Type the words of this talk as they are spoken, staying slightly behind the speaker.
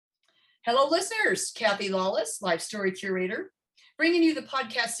Hello, listeners. Kathy Lawless, Life Story Curator, bringing you the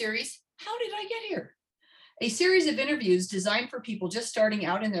podcast series, How Did I Get Here? A series of interviews designed for people just starting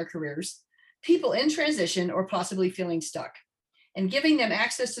out in their careers, people in transition, or possibly feeling stuck, and giving them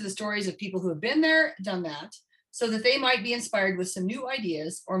access to the stories of people who have been there, done that, so that they might be inspired with some new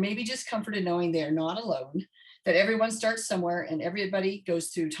ideas, or maybe just comforted knowing they are not alone, that everyone starts somewhere and everybody goes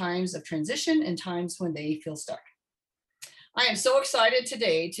through times of transition and times when they feel stuck. I am so excited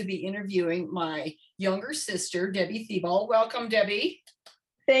today to be interviewing my younger sister, Debbie Thibault. Welcome, Debbie.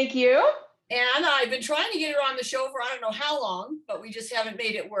 Thank you. And I've been trying to get her on the show for I don't know how long, but we just haven't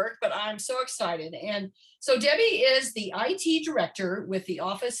made it work. But I'm so excited. And so Debbie is the IT director with the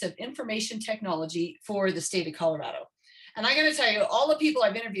Office of Information Technology for the state of Colorado. And I got to tell you, all the people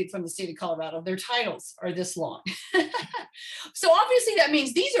I've interviewed from the state of Colorado, their titles are this long. So obviously that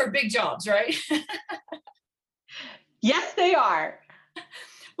means these are big jobs, right? Yes, they are.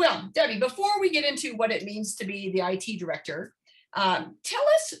 Well, Debbie, before we get into what it means to be the IT director, tell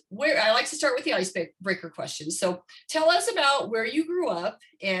us where, I like to start with the icebreaker questions. So tell us about where you grew up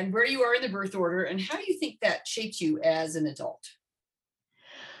and where you are in the birth order and how you think that shaped you as an adult.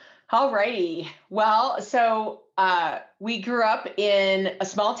 All righty. Well, so we grew up in a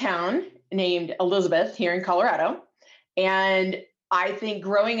small town named Elizabeth here in Colorado. And I think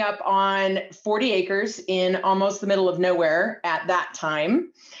growing up on 40 acres in almost the middle of nowhere at that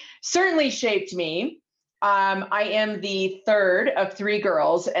time certainly shaped me. I am the third of three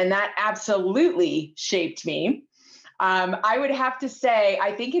girls, and that absolutely shaped me. I would have to say,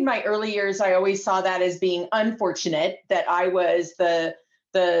 I think in my early years, I always saw that as being unfortunate, that I was the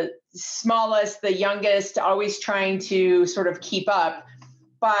smallest, the youngest, always trying to sort of keep up.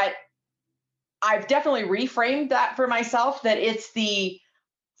 But I've definitely reframed that for myself, that it's the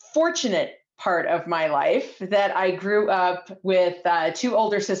fortunate part of my life that I grew up with two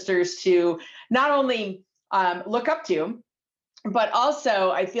older sisters to not only look up to, but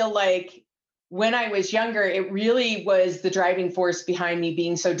also I feel like when I was younger, it really was the driving force behind me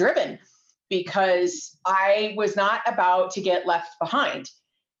being so driven, because I was not about to get left behind.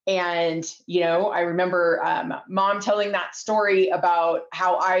 And, I remember mom telling that story about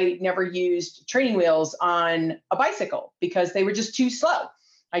how I never used training wheels on a bicycle because they were just too slow.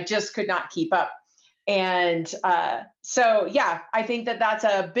 I just could not keep up. And so, yeah, I think that that's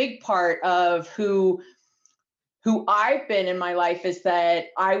a big part of who I've been in my life, is that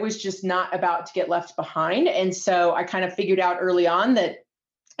I was just not about to get left behind. And so I kind of figured out early on that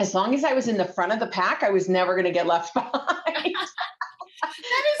as long as I was in the front of the pack, I was never going to get left behind.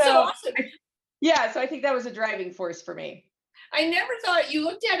 That is so awesome. Yeah, so I think that was a driving force for me. I never thought you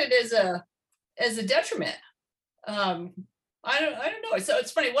looked at it as a detriment. I don't know. So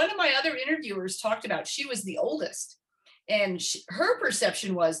it's funny. One of my other interviewers talked about, she was the oldest, and her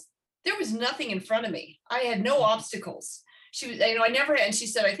perception was there was nothing in front of me. I had no obstacles. She was, I never had, and she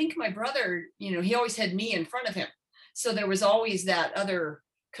said, I think my brother, he always had me in front of him. So there was always that other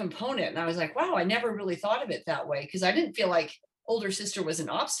component. And I was like, wow, I never really thought of it that way, because I didn't feel like older sister was an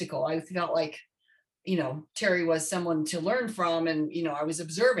obstacle. I felt like, Terry was someone to learn from. And, I was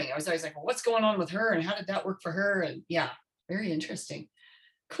observing. I was always like, well, what's going on with her? And how did that work for her? And yeah, very interesting.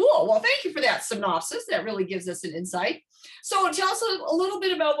 Cool. Well, thank you for that synopsis. That really gives us an insight. So tell us a little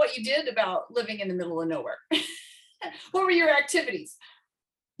bit about what you did about living in the middle of nowhere. What were your activities?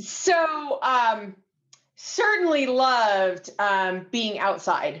 So, certainly loved being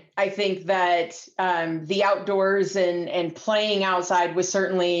outside. I think that the outdoors and playing outside was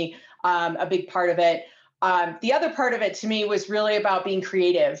certainly a big part of it. The other part of it to me was really about being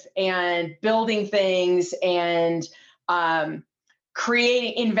creative and building things and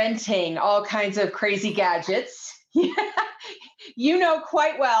inventing all kinds of crazy gadgets. You know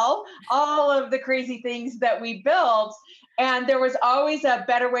quite well all of the crazy things that we built. And there was always a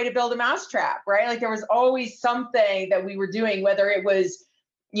better way to build a mousetrap, right? Like there was always something that we were doing, whether it was,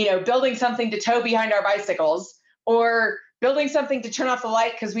 building something to tow behind our bicycles, or building something to turn off the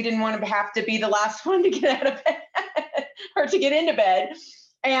light because we didn't want to have to be the last one to get out of bed or to get into bed.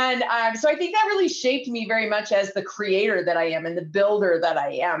 And so I think that really shaped me very much as the creator that I am and the builder that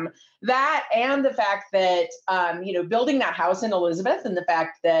I am. That, and the fact that, building that house in Elizabeth, and the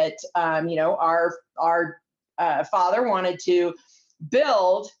fact that, our father wanted to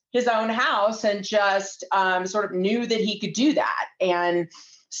build his own house and just sort of knew that he could do that. And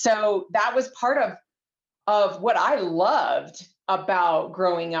so that was part of what I loved about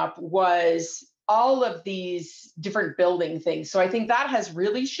growing up, was all of these different building things. So I think that has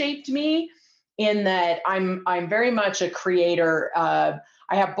really shaped me, in that I'm very much a creator. I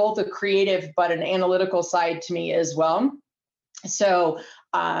have both a creative but an analytical side to me as well. So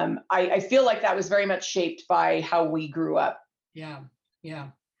I feel like that was very much shaped by how we grew up. Yeah. Yeah.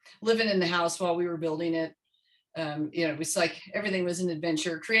 Living in the house while we were building it. It was like everything was an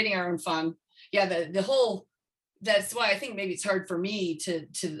adventure, creating our own fun. Yeah. The whole, that's why I think maybe it's hard for me to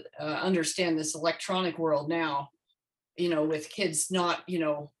understand this electronic world now, with kids not,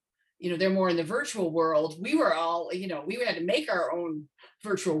 they're more in the virtual world. We were all, we had to make our own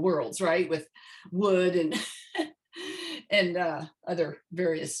virtual worlds, right? With wood and and other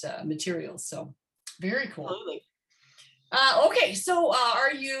various materials. So very cool. Absolutely. Okay, so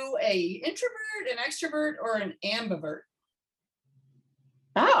are you a introvert, an extrovert, or an ambivert?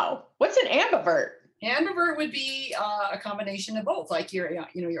 Oh, what's an ambivert? Ambivert would be a combination of both. Like you're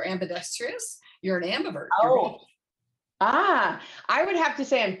ambidextrous. You're an ambivert. You're both. Oh, I would have to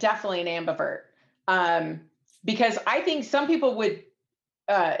say I'm definitely an ambivert. Because I think some people would,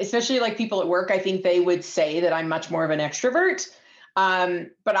 especially like people at work, I think they would say that I'm much more of an extrovert.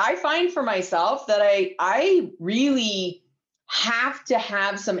 But I find for myself that I really have to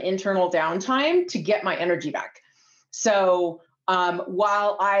have some internal downtime to get my energy back. So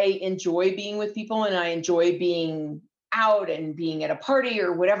while I enjoy being with people and I enjoy being out and being at a party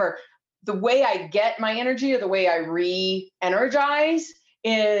or whatever, the way I get my energy or the way I re-energize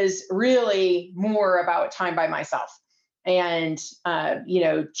is really more about time by myself. And,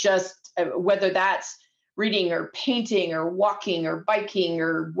 just whether that's reading or painting or walking or biking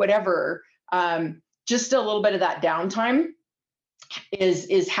or whatever, just a little bit of that downtime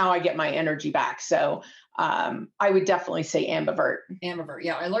is how I get my energy back. So I would definitely say ambivert. Ambivert.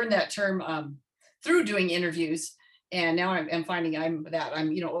 Yeah, I learned that term through doing interviews. And now I'm finding I'm,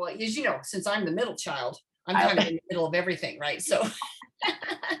 well, as you know, since I'm the middle child, I'm kind of in the middle of everything, right? So,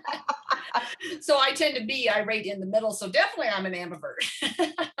 so I tend to be irate in the middle. So definitely I'm an ambivert.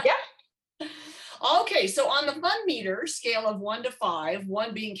 Yeah. Okay, so on the fun meter scale of 1 to 5,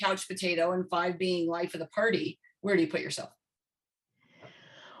 1 being couch potato and 5 being life of the party, where do you put yourself?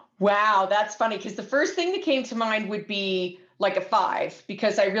 Wow, that's funny because the first thing that came to mind would be like a 5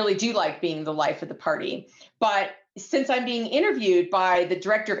 because I really do like being the life of the party. But since I'm being interviewed by the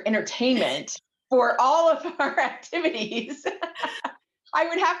director of entertainment for all of our activities, I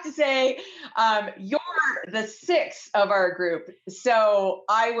would have to say you're the 6 of our group. So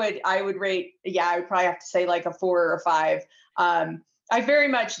I would rate, yeah, I would probably have to say like a 4 or a 5. I very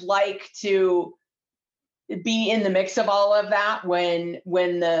much like to be in the mix of all of that when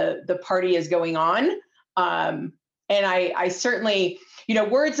the party is going on. And I certainly,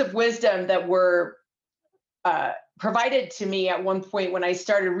 words of wisdom that were provided to me at one point when I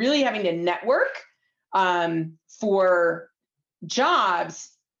started really having to network for jobs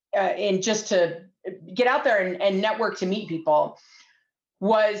and just to get out there and network to meet people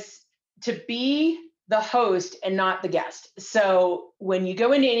was to be the host and not the guest. So when you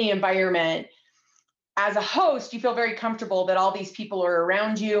go into any environment as a host, you feel very comfortable that all these people are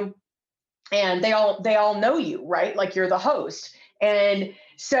around you and they all know you, right? Like you're the host. And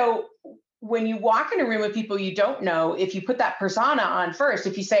so when you walk in a room with people you don't know, if you put that persona on first,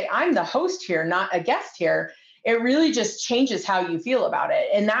 if you say, I'm the host here, not a guest here, it really just changes how you feel about it.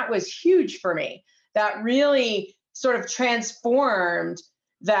 And that was huge for me. That really sort of transformed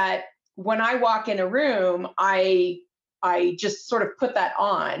that when I walk in a room, I just sort of put that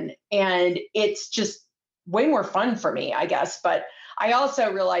on and it's just way more fun for me, I guess. But I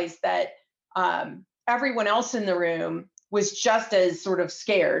also realized that everyone else in the room was just as sort of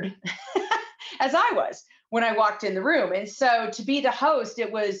scared as I was when I walked in the room. And so to be the host,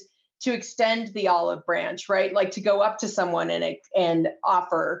 it was to extend the olive branch, right? Like to go up to someone and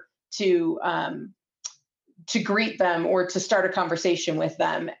offer to greet them or to start a conversation with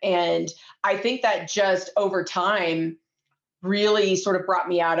them. And I think that just over time really sort of brought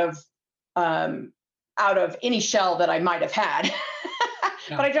me out of any shell that I might have had.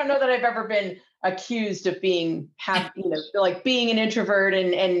 Yeah. But I don't know that I've ever been accused of being like being an introvert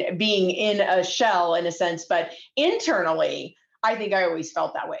and being in a shell in a sense. But internally, I think I always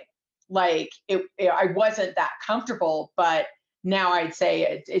felt that way. Like I wasn't that comfortable, but now I'd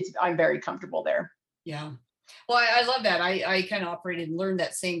say I'm very comfortable there. Yeah. Well, I love that. I kind of operated and learned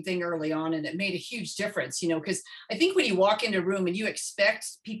that same thing early on, and it made a huge difference, because I think when you walk into a room and you expect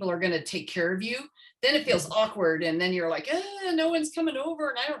people are going to take care of you, then it feels awkward. And then you're like, no one's coming over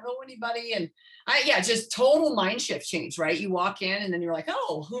and I don't know anybody. And just total mind shift change, right? You walk in and then you're like,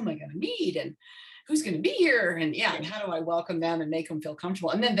 oh, who am I going to meet? And who's going to be here? And and how do I welcome them and make them feel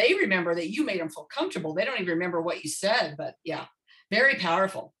comfortable? And then they remember that you made them feel comfortable. They don't even remember what you said, but very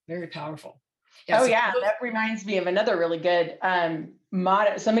powerful, very powerful. Yeah, that reminds me of another really good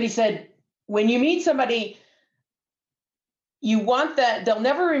motto. Somebody said, when you meet somebody, you want that, they'll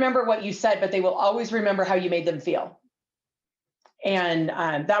never remember what you said, but they will always remember how you made them feel. And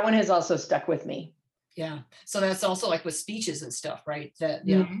that one has also stuck with me. Yeah. So that's also like with speeches and stuff, right? That,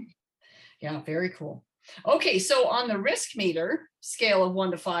 yeah. Mhm. Yeah. Very cool. Okay. So on the risk meter scale of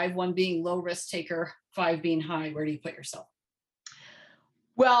 1 to 5, 1 being low risk taker, 5 being high, where do you put yourself?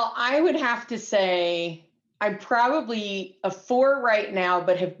 Well, I would have to say I'm probably a 4 right now,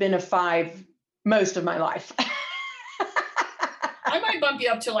 but have been a 5 most of my life. I might bump you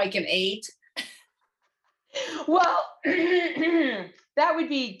up to like an 8. Well, that would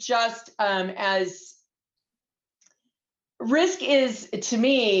be just as risk is to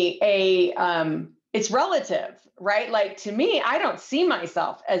me it's relative, right? Like to me, I don't see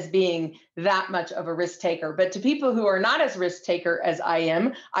myself as being that much of a risk taker, but to people who are not as risk taker as I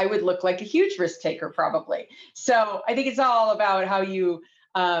am, I would look like a huge risk taker probably. So I think it's all about how you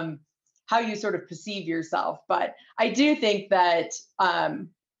sort of perceive yourself. But I do think that I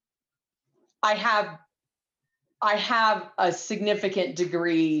have I have a significant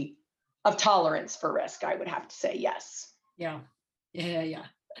degree of tolerance for risk. I would have to say yes. Yeah. Yeah. Yeah.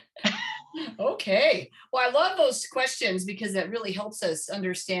 Okay. Well, I love those questions because that really helps us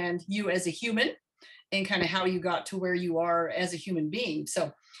understand you as a human and kind of how you got to where you are as a human being.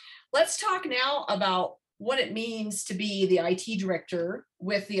 So let's talk now about what it means to be the IT director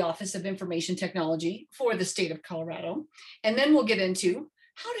with the Office of Information Technology for the state of Colorado. And then we'll get into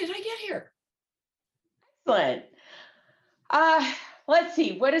how did I get here? Excellent. Uh, let's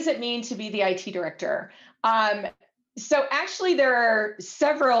see. What does it mean to be the IT director? Um, so actually, there are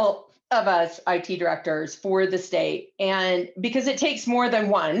several of us IT directors for the state, and because it takes more than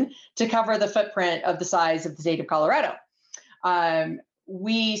one to cover the footprint of the size of the state of Colorado.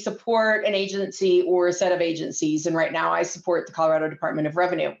 We support an agency or a set of agencies, and right now I support the Colorado Department of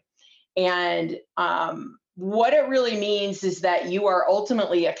Revenue. And what it really means is that you are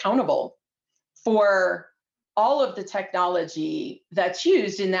ultimately accountable for all of the technology that's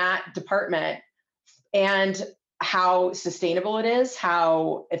used in that department and how sustainable it is,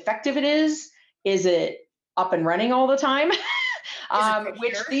 how effective it is. Is it up and running all the time?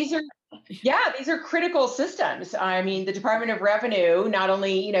 Which these are critical systems. I mean, the Department of Revenue not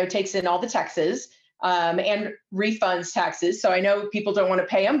only, takes in all the taxes and refunds taxes. So I know people don't want to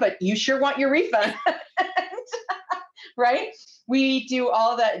pay them, but you sure want your refund, right? We do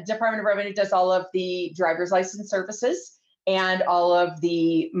all that. Department of Revenue does all of the driver's license services and all of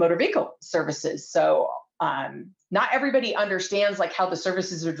the motor vehicle services. So not everybody understands like how the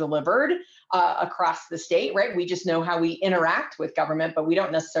services are delivered across the state, right? We just know how we interact with government, but we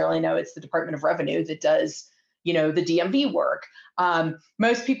don't necessarily know it's the Department of Revenue that does, the DMV work.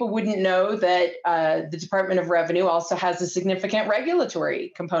 Most people wouldn't know that the Department of Revenue also has a significant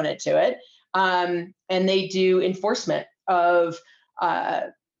regulatory component to it. And they do enforcement of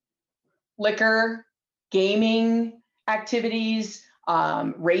liquor, gaming activities,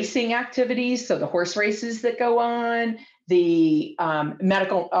 racing activities. So the horse races that go on, the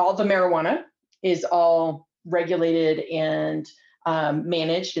medical, all the marijuana is all regulated and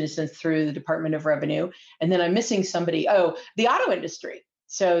managed in a sense through the Department of Revenue. And then I'm missing somebody. Oh, the auto industry.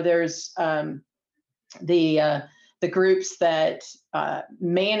 So there's the groups that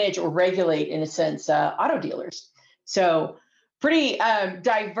manage or regulate, in a sense, auto dealers. So pretty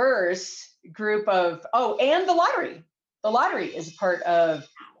diverse group of, and the lottery. The lottery is part of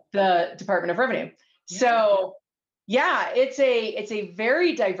the Department of Revenue. Yeah. So yeah, it's a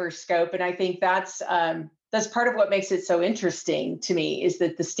very diverse scope. And I think that's part of what makes it so interesting to me, is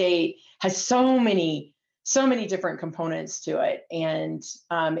that the state has so many different components to it, and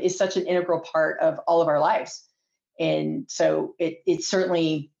is such an integral part of all of our lives. And so it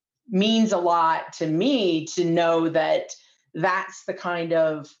certainly means a lot to me to know that that's the kind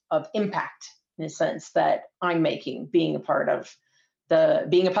of impact, in a sense, that I'm making, being a part of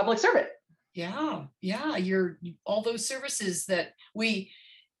being a public servant. Yeah. You're all those services that we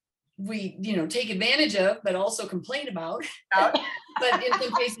take advantage of, but also complain about. But in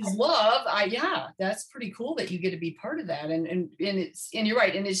some cases love. That's pretty cool that you get to be part of that. And you're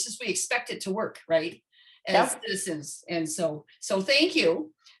right. And it's just, we expect it to work, right? As citizens. And so thank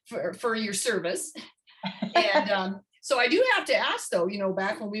you for your service. And so I do have to ask though,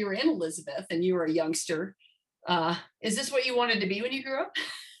 back when we were in Elizabeth and you were a youngster, is this what you wanted to be when you grew up?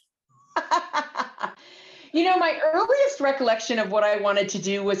 My earliest recollection of what I wanted to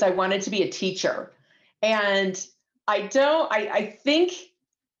do was I wanted to be a teacher. And I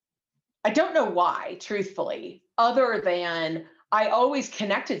don't know why, truthfully, other than I always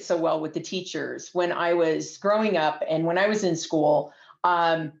connected so well with the teachers when I was growing up and when I was in school.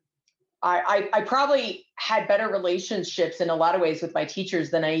 I probably had better relationships in a lot of ways with my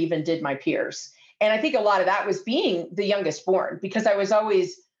teachers than I even did my peers. And I think a lot of that was being the youngest born, because I was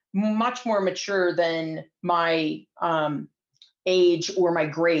always much more mature than my age or my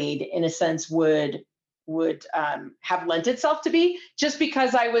grade, in a sense, would have lent itself to be, just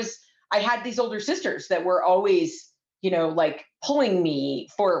because I had these older sisters that were always, like pulling me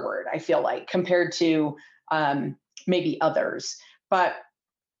forward, I feel like, compared to maybe others. But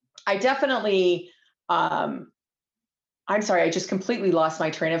I definitely, I'm sorry, I just completely lost my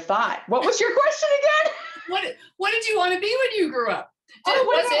train of thought. What was your question again? What did you want to be when you grew up? What did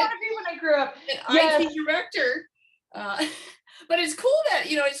I want to be when I grew up? An Yes. IT director. But it's cool that,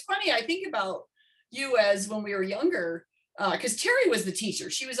 it's funny. I think about you as when we were younger, because Terry was the teacher.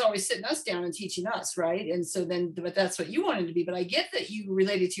 She was always sitting us down and teaching us, right? And so then, but that's what you wanted to be. But I get that you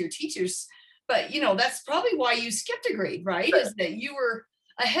related to your teachers, but that's probably why you skipped a grade, right? Sure. Is that you were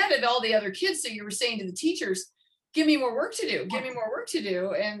ahead of all the other kids. So you were saying to the teachers, give me more work to do, give me more work to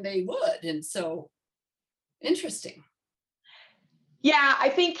do. And they would. And so interesting. Yeah, I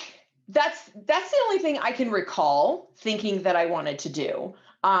think that's the only thing I can recall thinking that I wanted to do.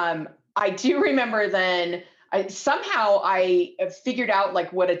 I do remember then somehow I figured out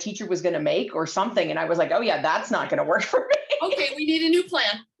like what a teacher was going to make or something, and I was like, oh yeah, that's not going to work for me. Okay, we need a new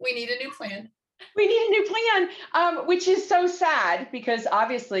plan. We need a new plan. We need a new plan, which is so sad, because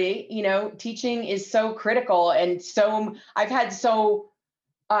obviously, teaching is so critical, and so I've had so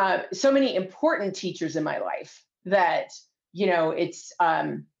many important teachers in my life that it's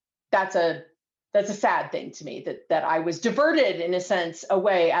that's a sad thing to me, that I was diverted, in a sense,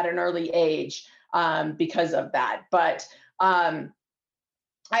 away at an early age because of that. But I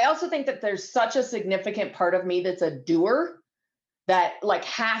also think that there's such a significant part of me that's a doer, that like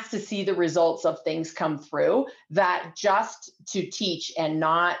has to see the results of things come through, that just to teach and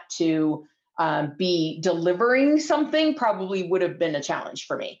not to be delivering something probably would have been a challenge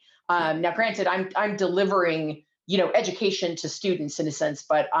for me. Now, granted, I'm delivering education to students, in a sense,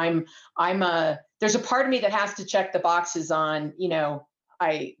 but there's a part of me that has to check the boxes on,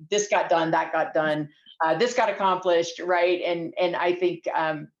 this got done, that got done, this got accomplished, right? And I think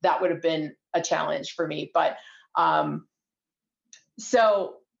that would have been a challenge for me. But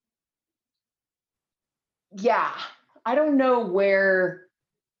so yeah, I don't know where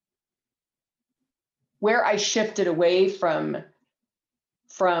I shifted away from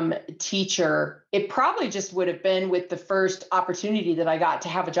teacher. It probably just would have been with the first opportunity that I got to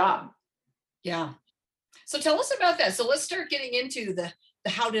have a job. Yeah. So tell us about that. So let's start getting into the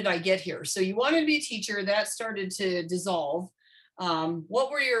how did I get here? So you wanted to be a teacher, that started to dissolve.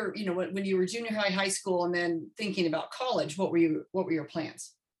 What were your, when you were junior high school, and then thinking about college, what were your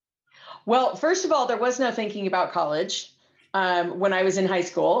plans? Well, first of all, there was no thinking about college when I was in high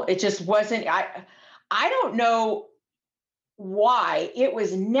school. It just wasn't. I don't know why. It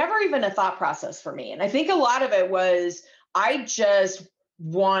was never even a thought process for me. And I think a lot of it was I just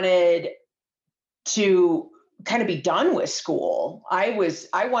wanted to kind of be done with school. I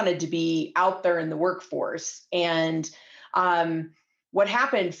wanted to be out there in the workforce. And what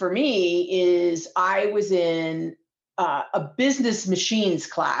happened for me is I was in a business machines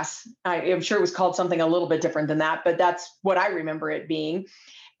class. I'm sure it was called something a little bit different than that, but that's what I remember it being.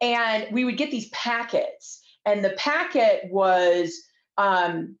 And we would get these packets. And the packet was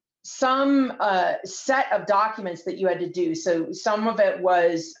some set of documents that you had to do. So some of it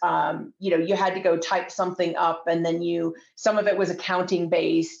was, you had to go type something up, and then some of it was accounting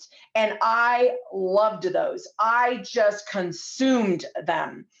based. And I loved those. I just consumed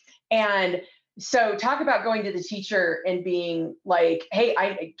them. And so talk about going to the teacher and being like,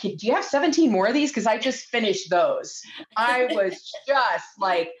 hey, do you have 17 more of these? Because I just finished those. I was just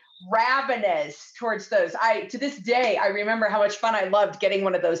like ravenous towards those. To this day, I remember how much fun I loved getting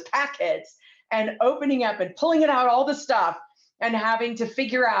one of those packets and opening up and pulling it out, all the stuff, and having to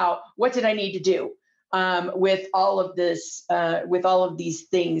figure out what did I need to do with all of this, with all of these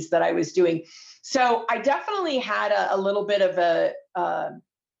things that I was doing. So I definitely had a little bit of a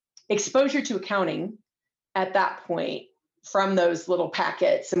exposure to accounting at that point from those little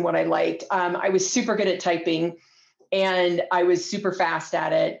packets and what I liked. I was super good at typing, and I was super fast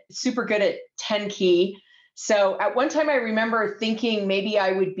at it, super good at 10 key. So at one time I remember thinking maybe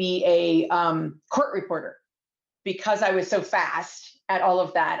I would be a court reporter because I was so fast at all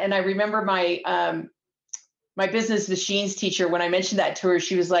of that. And I remember my my business machines teacher, when I mentioned that to her,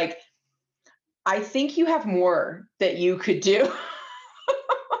 she was like, I think you have more that you could do.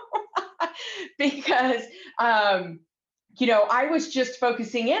 Because I was just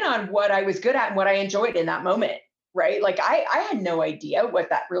focusing in on what I was good at and what I enjoyed in that moment. right? Like I had no idea what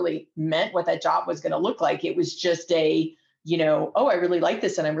that really meant, what that job was going to look like. It was just oh, I really like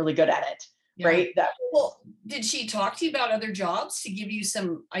this and I'm really good at it, Yeah. right? That was, Well, did she talk to you about other jobs to give you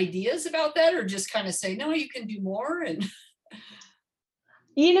some ideas about that, or just kind of say, no, you can do more? And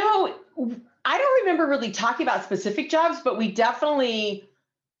you know, I don't remember really talking about specific jobs, but we definitely,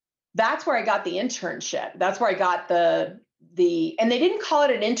 that's where I got the internship. That's where I got and they didn't call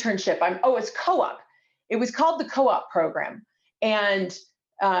it an internship. It's co-op. It was called the co-op program. And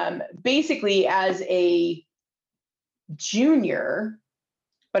basically as a junior,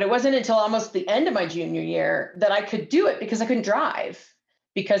 but it wasn't until almost the end of my junior year that I could do it because I couldn't drive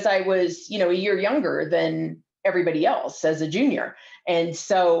because I was, a year younger than everybody else as a junior. And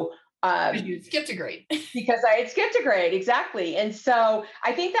so, you skipped a grade. because I had skipped a grade, exactly. And so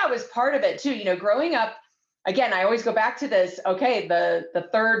I think that was part of it too. Growing up, again, I always go back to this. Okay, the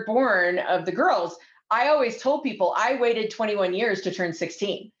third born of the girls. I always told people I waited 21 years to turn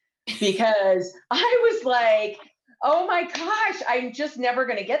 16 because I was like, oh my gosh, I'm just never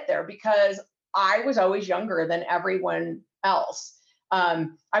going to get there because I was always younger than everyone else. I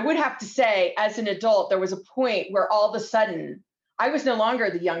would have to say, as an adult, there was a point where all of a sudden I was no longer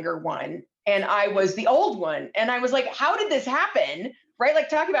the younger one and I was the old one. And I was like, how did this happen? Right? Like,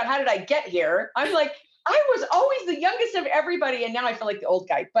 talking about how did I get here? I'm like, I was always the youngest of everybody. And now I feel like the old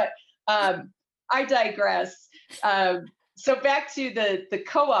guy, but I digress. So back to the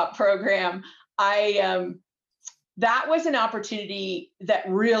co-op program, that was an opportunity that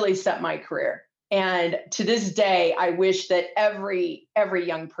really set my career. And to this day, I wish that every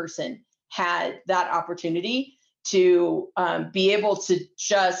young person had that opportunity to be able to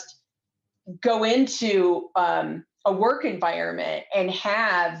just go into a work environment and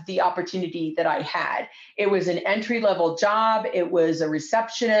have the opportunity that I had. It was an entry level job. It was a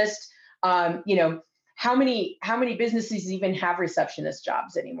receptionist. How many businesses even have receptionist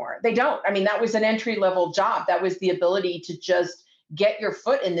jobs anymore? They don't. I mean, that was an entry level job. That was the ability to just get your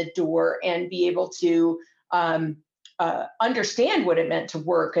foot in the door and be able to understand what it meant to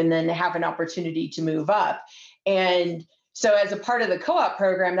work and then have an opportunity to move up. And so as a part of the co-op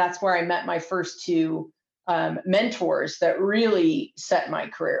program, that's where I met my first two mentors that really set my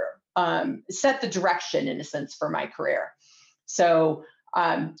career, set the direction in a sense for my career. So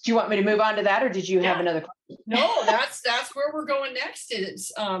do you want me to move on to that, or did you have another question? No, that's where we're going next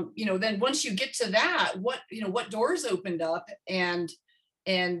is, then once you get to that, what doors opened up and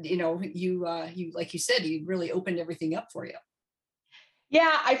you like you said, you really opened everything up for you.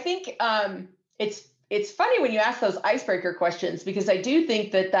 Yeah, I think it's funny when you ask those icebreaker questions because I do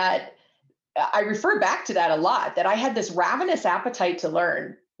think that I refer back to that a lot, that I had this ravenous appetite to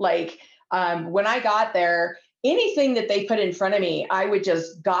learn. Like when I got there, anything that they put in front of me, I would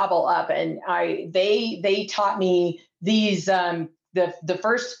just gobble up. And they taught me these the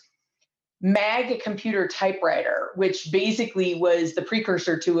first mag computer typewriter, which basically was the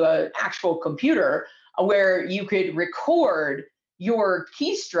precursor to an actual computer where you could record your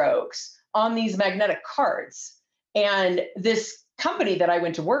keystrokes on these magnetic cards. And this company that I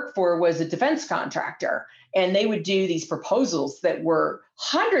went to work for was a defense contractor, and they would do these proposals that were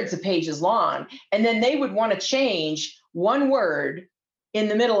hundreds of pages long. And then they would want to change one word in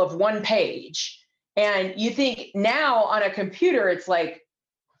the middle of one page. And you think now on a computer, it's like,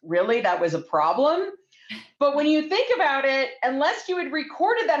 really, that was a problem? But when you think about it, unless you had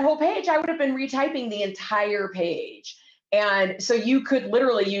recorded that whole page, I would have been retyping the entire page. And so you could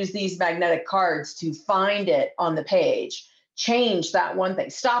literally use these magnetic cards to find it on the page, change that one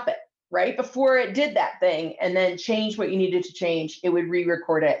thing, stop it right before it did that thing, and then change what you needed to change. It would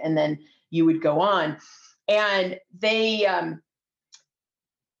re-record it, and then you would go on. And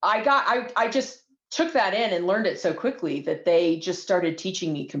I just took that in and learned it so quickly that they just started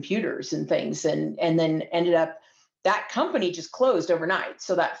teaching me computers and things, and then ended up, that company just closed overnight.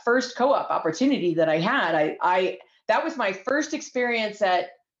 So that first co-op opportunity that I had, that was my first experience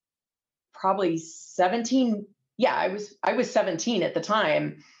at probably 17. Yeah, I was 17 at the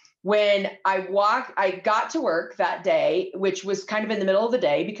time when I got to work that day, which was kind of in the middle of the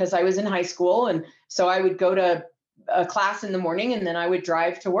day because I was in high school. And so I would go to a class in the morning and then I would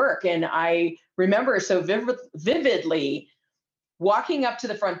drive to work. And I remember so vividly walking up to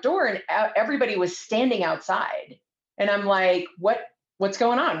the front door and everybody was standing outside. And I'm like, what's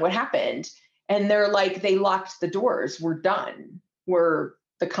going on? What happened? And they're like, they locked the doors. We're done.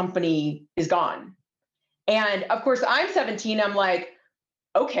 The company is gone. And of course, I'm 17. I'm like,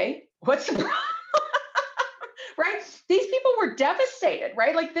 okay, what's the problem? Right? These people were devastated,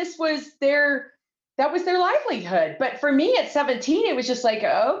 right? Like this was that that was their livelihood. But for me at 17, it was just like,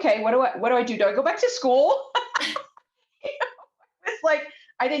 okay, what do I do? Do I go back to school? It's like,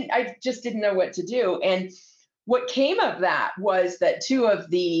 I just didn't know what to do. And what came of that was that two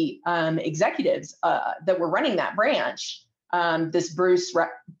of the executives that were running that branch, this Bruce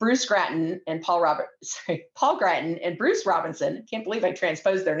Grattan and Paul Grattan and Bruce Robinson. I can't believe I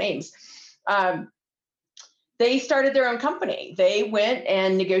transposed their names. They started their own company. They went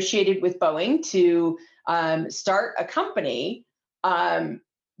and negotiated with Boeing to start a company to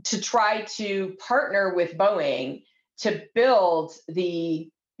try to partner with Boeing to build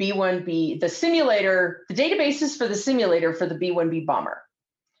the B-1B, the simulator, the databases for the simulator for the B-1B bomber.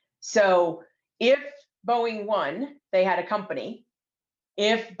 So if Boeing won, they had a company.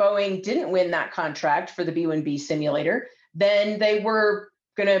 If Boeing didn't win that contract for the B-1B simulator, then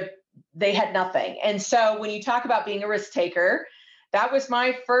they had nothing. And so when you talk about being a risk taker, that was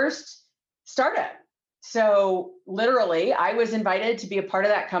my first startup. So literally, I was invited to be a part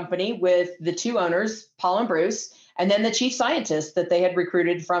of that company with the two owners, Paul and Bruce, and then the chief scientist that they had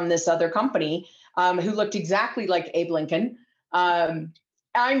recruited from this other company, who looked exactly like Abe Lincoln. I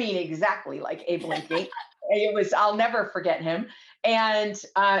mean, exactly like Abe Lincoln. I'll never forget him, and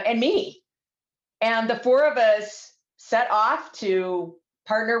me. And the four of us set off to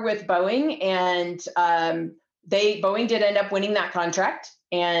partner with Boeing, and Boeing did end up winning that contract.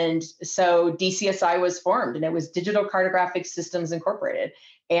 And so DCSI was formed, and it was Digital Cartographic Systems Incorporated.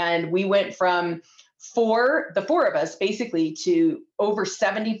 And we went from the four of us basically to over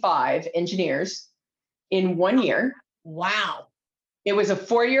 75 engineers in 1 year. Wow. It was a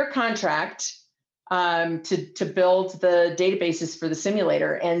 4-year contract to build the databases for the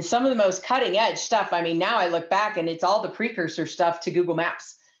simulator, and some of the most cutting edge stuff. I mean, now I look back and it's all the precursor stuff to Google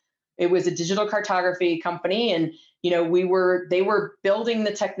Maps. It was a digital cartography company, and they were building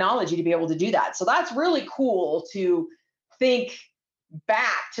the technology to be able to do that. So that's really cool to think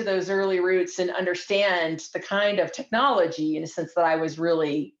back to those early roots and understand the kind of technology, in a sense, that I was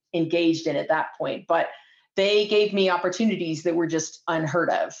really engaged in at that point. But they gave me opportunities that were just unheard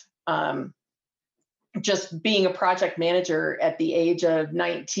of. Just being a project manager at the age of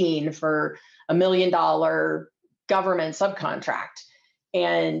 19 for $1 million government subcontract.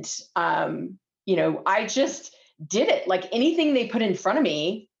 And, I just did it. Like anything they put in front of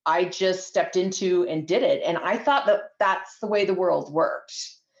me, I just stepped into and did it. And I thought that that's the way the world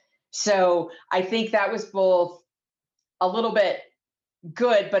works. So I think that was both a little bit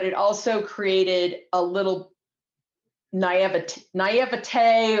good, but it also created a little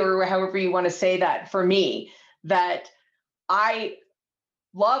naivete, or however you want to say that, for me, that I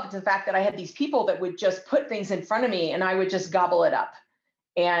loved the fact that I had these people that would just put things in front of me and I would just gobble it up.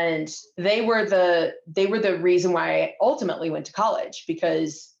 And they were the reason why I ultimately went to college,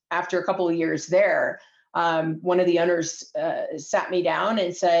 because after a couple of years there, one of the owners sat me down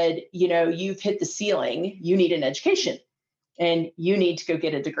and said, you've hit the ceiling, you need an education and you need to go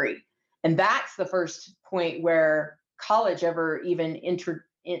get a degree. And that's the first point where college ever even entered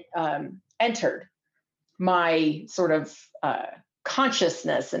my sort of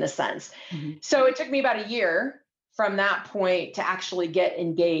consciousness, in a sense. Mm-hmm. So it took me about a year from that point to actually get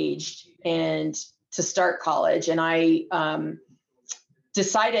engaged and to start college. And I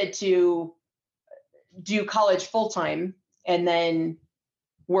decided to do college full-time and then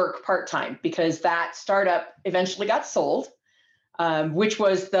work part-time, because that startup eventually got sold. Which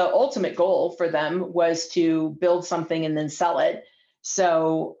was the ultimate goal for them, was to build something and then sell it.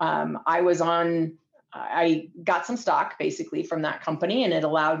 So I got some stock basically from that company, and it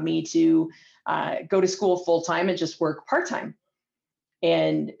allowed me to go to school full-time and just work part-time.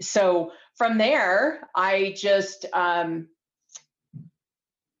 And so from there, I just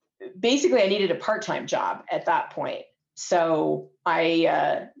basically I needed a part-time job at that point. So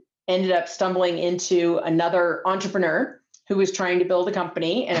I ended up stumbling into another entrepreneur who was trying to build a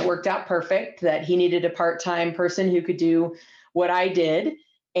company, and it worked out perfect that he needed a part-time person who could do what I did.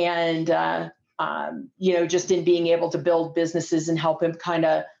 And, just in being able to build businesses and help him kind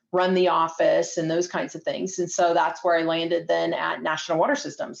of run the office and those kinds of things. And so that's where I landed then at National Water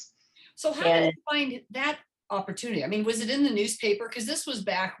Systems. So how did you find that opportunity? I mean, was it in the newspaper? Because this was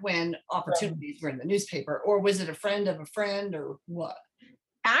back when opportunities were in the newspaper, or was it a friend of a friend, or what?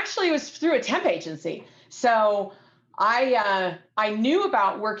 Actually, it was through a temp agency. So I knew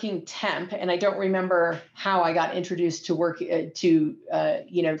about working temp, and I don't remember how I got introduced to work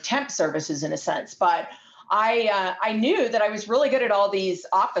temp services, in a sense, but I knew that I was really good at all these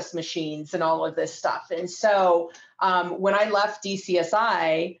office machines and all of this stuff. And so when I left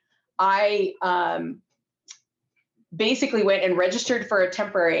DCSI, I basically went and registered for a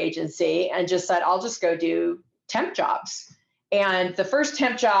temporary agency and just said, I'll just go do temp jobs. And the first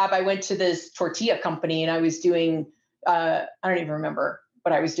temp job, I went to this tortilla company and I was doing, I don't even remember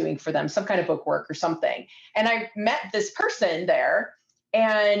what I was doing for them, some kind of book work or something. And I met this person there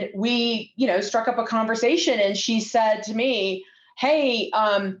and we, struck up a conversation, and she said to me, hey,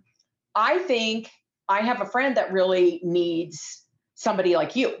 I think I have a friend that really needs somebody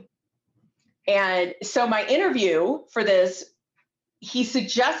like you. And so my interview for this, he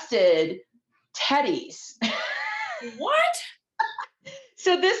suggested Teddy's. What?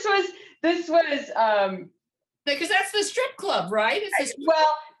 So this was because that's the strip club, right?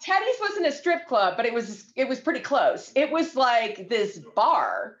 Well, Teddy's wasn't a strip club, but it was pretty close. It was like this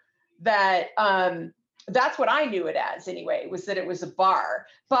bar that that's what I knew it as anyway, was that it was a bar.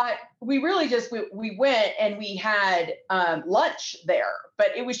 But we really just we went and we had lunch there,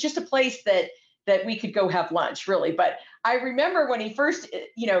 but it was just a place that we could go have lunch, really. But I remember when he first,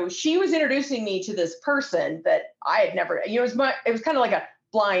 she was introducing me to this person that I had never, it was kind of like a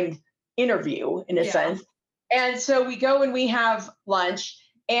blind interview in a sense. And so we go and we have lunch,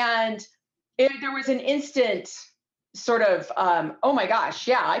 and there was an instant sort of, oh my gosh,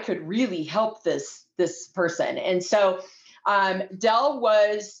 yeah, I could really help this person. And so Del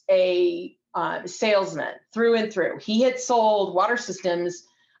was a salesman through and through. He had sold water systems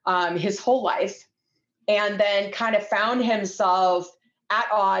his whole life, and then kind of found himself at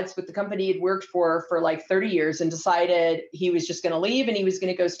odds with the company he'd worked for like 30 years and decided he was just going to leave and he was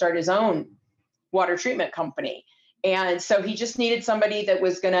going to go start his own water treatment company. And so he just needed somebody that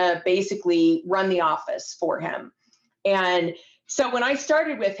was going to basically run the office for him. And so when I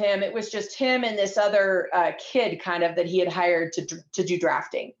started with him, it was just him and this other kid kind of that he had hired to do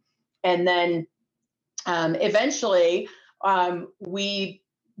drafting. And then eventually we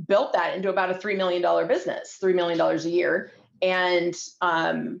built that into about a $3 million business, $3 million a year. And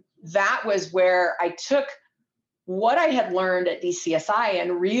that was where I took what I had learned at DCSI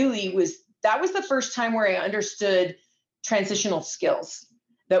and really that was the first time where I understood transitional skills.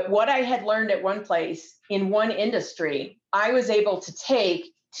 That what I had learned at one place in one industry, I was able to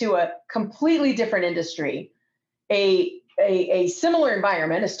take to a completely different industry, a similar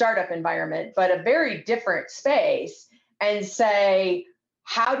environment, a startup environment, but a very different space, and say,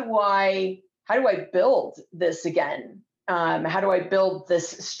 how do I build this again? How do I build this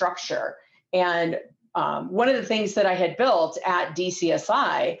structure? And one of the things that I had built at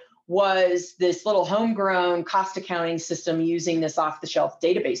DCSI was this little homegrown cost accounting system using this off-the-shelf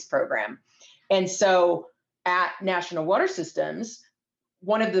database program. And so at National Water Systems,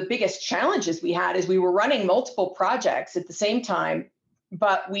 one of the biggest challenges we had is we were running multiple projects at the same time,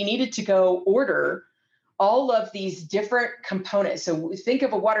 but we needed to go order all of these different components. So think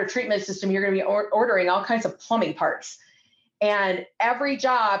of a water treatment system, you're going to be ordering all kinds of plumbing parts. And every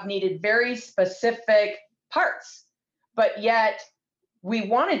job needed very specific parts, but yet we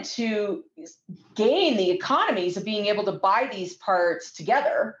wanted to gain the economies of being able to buy these parts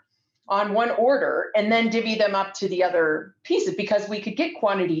together on one order and then divvy them up to the other pieces because we could get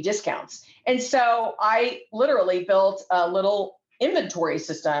quantity discounts. And so I literally built a little inventory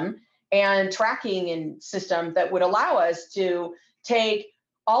system and tracking and system that would allow us to take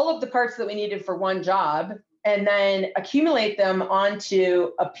all of the parts that we needed for one job and then accumulate them onto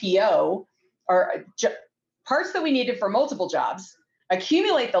a PO or parts that we needed for multiple jobs,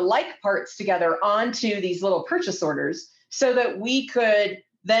 accumulate the like parts together onto these little purchase orders so that we could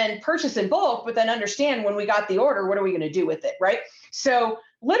then purchase in bulk, but then understand when we got the order, what are we going to do with it, right? So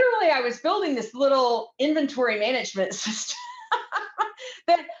literally I was building this little inventory management system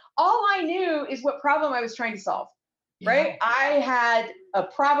that all I knew is what problem I was trying to solve, right? I had a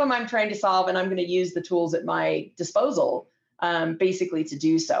problem I'm trying to solve, and I'm going to use the tools at my disposal basically to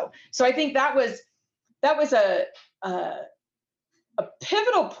do so. So I think that was a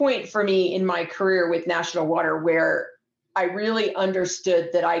pivotal point for me in my career with National Water, where I really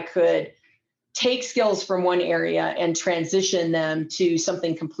understood that I could take skills from one area and transition them to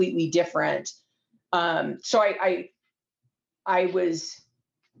something completely different. So I was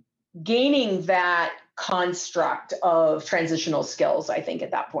gaining that construct of transitional skills, I think,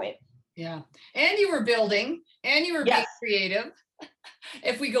 at that point. Yeah. And you were building and you were being creative.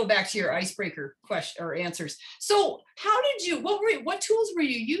 If we go back to your icebreaker question or answers. So how did you, what tools were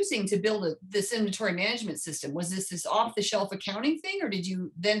you using to build this inventory management system? Was this off the shelf accounting thing, or did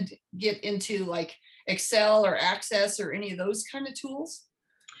you then get into like Excel or Access or any of those kind of tools?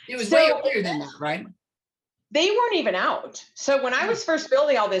 It was way earlier than that, right? They weren't even out. So when I was first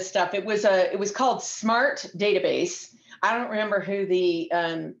building all this stuff, it was called Smart Database. I don't remember who the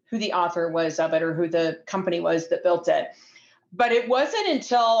author was of it or who the company was that built it. But it wasn't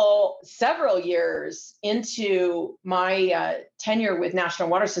until several years into my tenure with National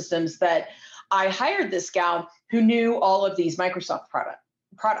Water Systems that I hired this gal who knew all of these Microsoft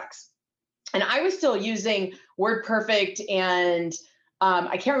products. And I was still using WordPerfect and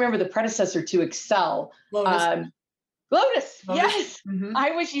I can't remember the predecessor to Excel. Lotus. Lotus, Lotus. yes. Mm-hmm.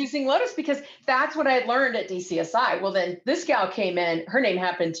 I was using Lotus because that's what I had learned at DCSI. Well, then this gal came in, her name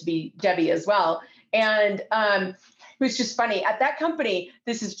happened to be Debbie as well. And it was just funny. At that company,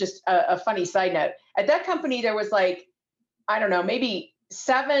 this is just a funny side note. At that company, there was like, I don't know, maybe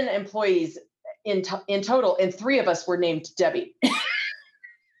 7 employees in total, and 3 of us were named Debbie.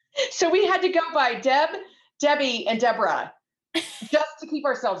 So we had to go by Deb, Debbie, and Deborah just to keep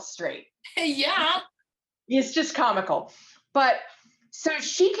ourselves straight. Yeah. It's just comical. But so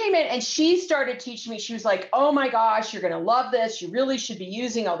she came in and she started teaching me. She was like, oh my gosh, you're going to love this. You really should be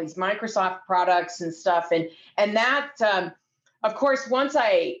using all these Microsoft products and stuff. And that, of course, once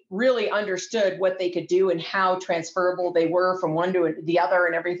I really understood what they could do and how transferable they were from one to the other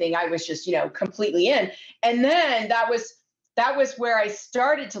and everything, I was just, completely in. And then that was where I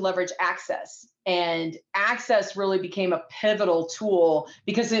started to leverage Access. And Access really became a pivotal tool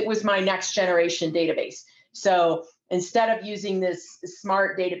because it was my next generation database. So instead of using this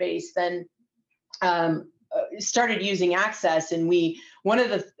smart database, then started using Access. And one of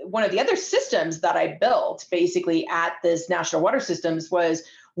the other systems that I built basically at this National Water Systems was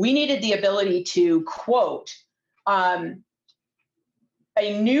we needed the ability to quote a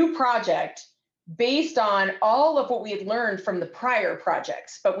new project based on all of what we had learned from the prior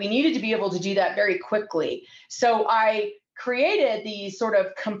projects, but we needed to be able to do that very quickly. So I created these sort of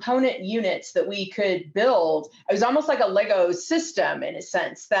component units that we could build. It was almost like a Lego system in a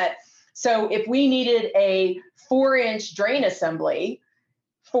sense that, so if we needed a 4-inch drain assembly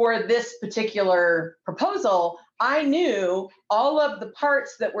for this particular proposal, I knew all of the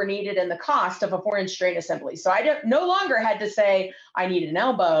parts that were needed and the cost of a 4-inch drain assembly. So I no longer had to say, I need an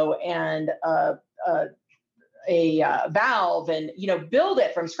elbow and a valve and, build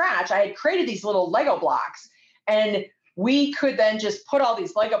it from scratch. I had created these little Lego blocks, and we could then just put all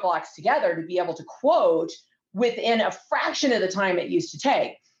these Lego blocks together to be able to quote within a fraction of the time it used to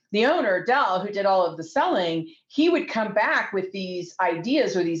take. The owner, Dell, who did all of the selling, he would come back with these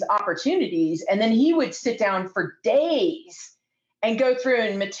ideas or these opportunities, and then he would sit down for days and go through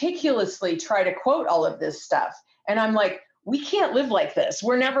and meticulously try to quote all of this stuff. And I'm like, we can't live like this.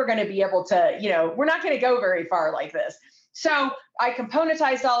 We're never going to be able to, we're not going to go very far like this. So I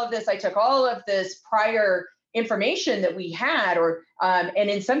componentized all of this. I took all of this prior information that we had, and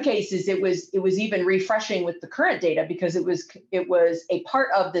in some cases it was even refreshing with the current data because it was a part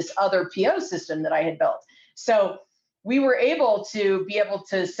of this other PO system that I had built. So we were able to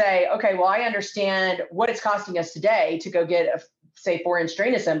say, okay, well, I understand what it's costing us today to go get a, say, 4-inch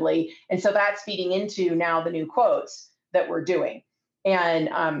drain assembly, and so that's feeding into now the new quotes that we're doing.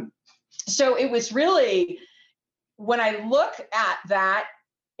 And so it was really, when I look at that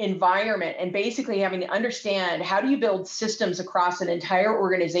environment and basically having to understand how do you build systems across an entire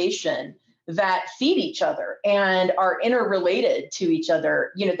organization that feed each other and are interrelated to each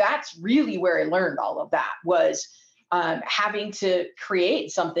other, that's really where I learned all of that, was having to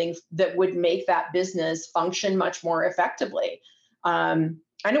create something that would make that business function much more effectively. And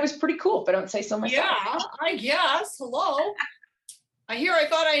it was pretty cool, if I don't say so myself. Yeah, I guess. Hello. I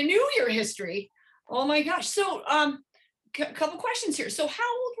thought I knew your history. Oh my gosh. So couple questions here. So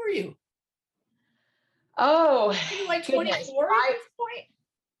how old were you? Oh, you like 24 at this point?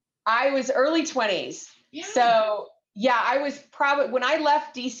 I was early 20s. Yeah. So yeah, I was probably, when I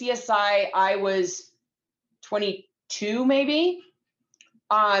left DCSI, I was 22 maybe.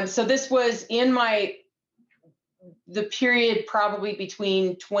 So this was in the period probably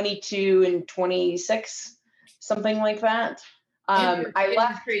between 22 and 26, something like that. I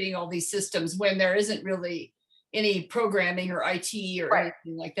left creating all these systems when there isn't really any programming or IT or right.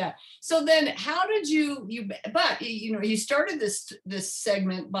 anything like that. So then how did you started this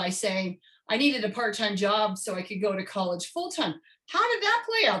segment by saying, I needed a part-time job so I could go to college full-time. How did that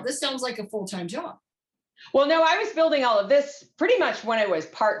play out? This sounds like a full-time job. Well, no, I was building all of this pretty much when I was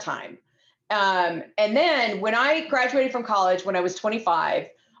part-time. And then when I graduated from college, when I was 25,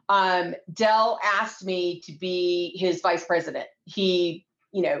 Dell asked me to be his vice president. He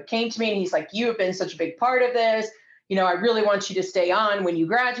came to me and he's like, you have been such a big part of this. I really want you to stay on when you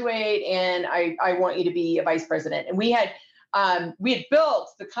graduate, and I want you to be a vice president. And we had built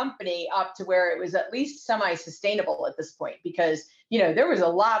the company up to where it was at least semi-sustainable at this point, because, there was a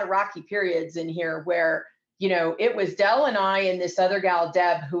lot of rocky periods in here where, it was Dell and I and this other gal,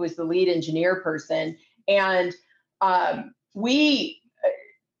 Deb, who was the lead engineer person. And we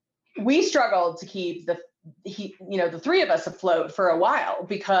struggled to keep the three of us afloat for a while,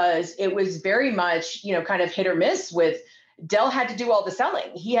 because it was very much, kind of hit or miss with Dell had to do all the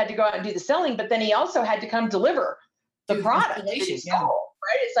selling. He had to go out and do the selling, but then he also had to come deliver the product.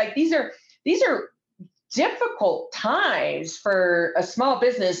 Right? It's like, these are difficult times for a small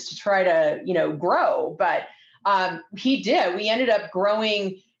business to try to, grow. But he did. We ended up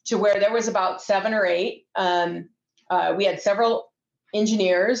growing to where there was about 7 or 8. We had several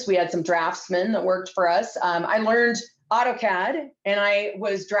engineers. We had some draftsmen that worked for us. I learned AutoCAD, and I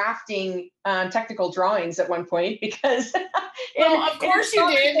was drafting technical drawings at one point because. Well, of course you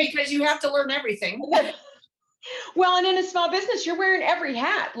did, because you have to learn everything. Well, and in a small business, you're wearing every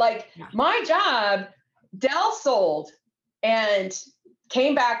hat. Like my job, Dell sold and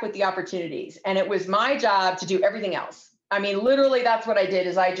came back with the opportunities, and it was my job to do everything else. I mean, literally, that's what I did.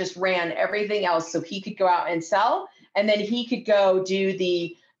 Is I just ran everything else so he could go out and sell, and then he could go do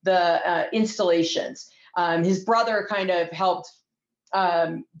the installations. His brother kind of helped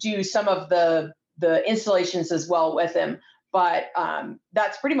do some of the installations as well with him. But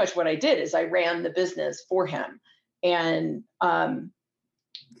that's pretty much what I did. Is I ran the business for him. And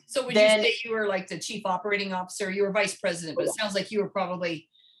so would you say you were like the chief operating officer? You were vice president, but it sounds like you were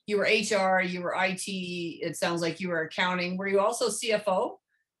HR, you were IT. It sounds like you were accounting. Were you also CFO?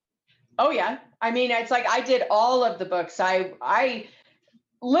 Oh yeah. I mean, it's like I did all of the books. I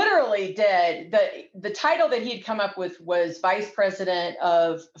literally did the title that he'd come up with was vice president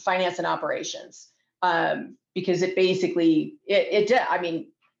of finance and operations. Because it basically, it did. I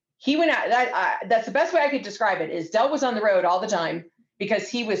mean, he went out, that's the best way I could describe it, is Dell was on the road all the time because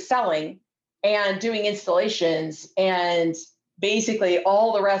he was selling and doing installations, and basically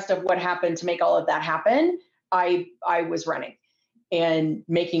all the rest of what happened to make all of that happen, I was running and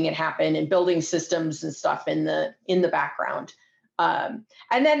making it happen and building systems and stuff in the background. And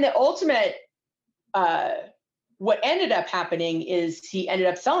then the ultimate, what ended up happening is he ended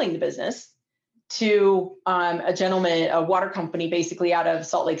up selling the business to a gentleman, a water company, basically out of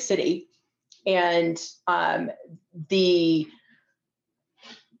Salt Lake City. And the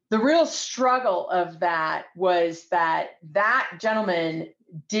real struggle of that was that gentleman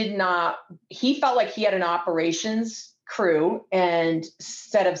he felt like he had an operations crew and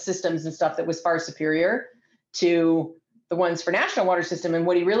set of systems and stuff that was far superior to the ones for National Water System. And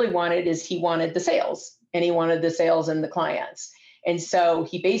what he really wanted is he wanted the sales, and he wanted the sales and the clients. And so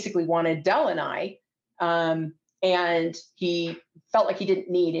he basically wanted Dell and I, and he felt like he didn't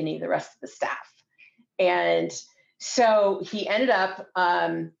need any of the rest of the staff. And so he ended up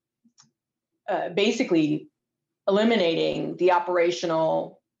basically eliminating the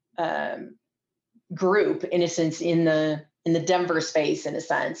operational group, in a sense, in the Denver space, in a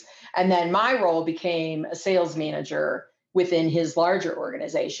sense. And then my role became a sales manager within his larger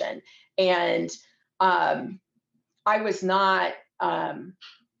organization. And I was not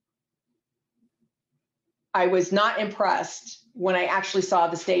impressed when I actually saw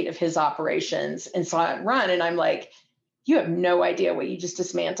the state of his operations and saw it run. And I'm like, you have no idea what you just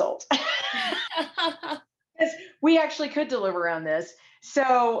dismantled. We actually could deliver on this.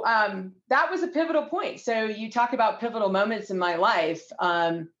 So that was a pivotal point. So you talk about pivotal moments in my life.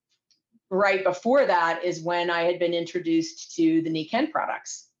 Right before that is when I had been introduced to the Niken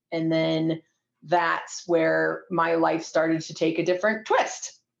products. And then that's where my life started to take a different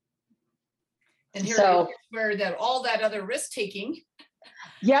twist. And here where all that other risk taking.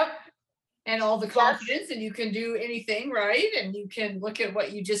 Yep. And all the confidence, and you can do anything, right? And you can look at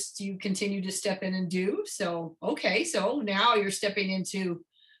what you continue to step in and do. So, okay. So now you're stepping into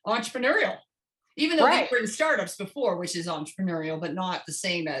entrepreneurial, even though you were in startups before, which is entrepreneurial, but not the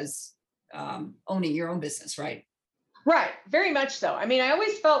same as owning your own business, right? Right. Very much so. I mean, I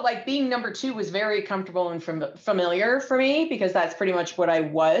always felt like being number 2 was very comfortable and familiar for me, because that's pretty much what I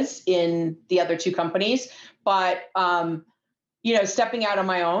was in the other 2 companies. But, stepping out on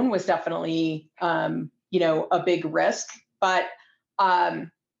my own was definitely, a big risk. But I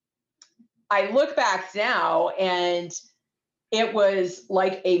look back now, and it was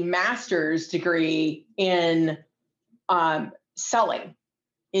like a master's degree in selling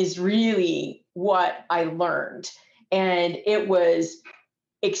is really what I learned. And it was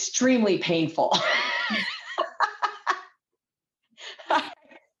extremely painful.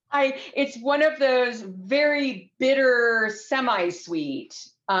 It's one of those very bitter, semi-sweet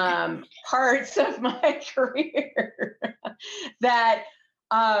parts of my career that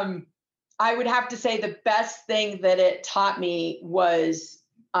I would have to say the best thing that it taught me was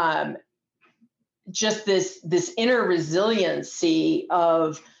just this inner resiliency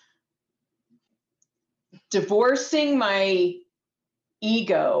of divorcing my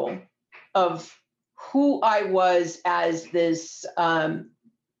ego of who I was as this I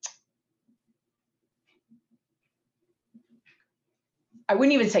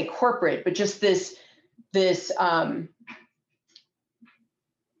wouldn't even say corporate, but just this boy,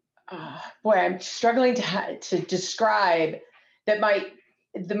 I'm struggling to describe that my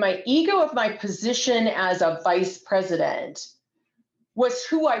ego of my position as a vice president was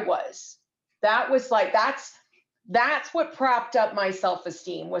who I was. That was like, that's what propped up my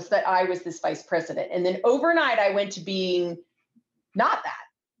self-esteem, was that I was this vice president. And then overnight I went to being not that.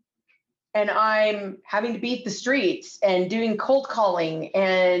 And I'm having to beat the streets and doing cold calling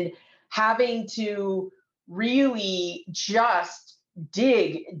and having to really just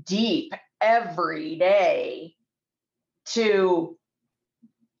dig deep every day to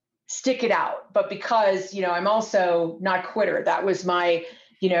stick it out. But because, I'm also not a quitter. That was my,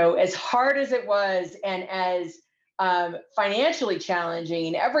 as hard as it was, and as financially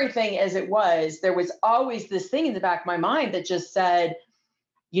challenging, everything as it was, there was always this thing in the back of my mind that just said,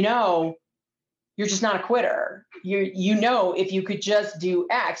 you're just not a quitter. If you could just do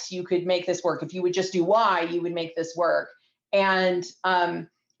X, you could make this work. If you would just do Y, you would make this work. And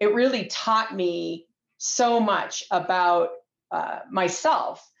it really taught me so much about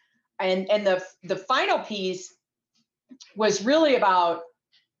myself. And the final piece was really about,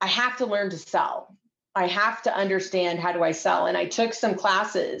 I have to learn to sell. I have to understand, how do I sell? And I took some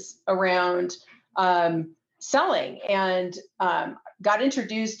classes around selling, and got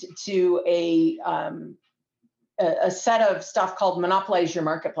introduced to a set of stuff called Monopolize Your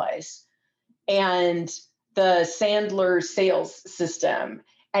Marketplace and the Sandler sales system.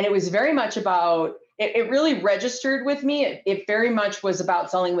 And it was very much about, it really registered with me. It very much was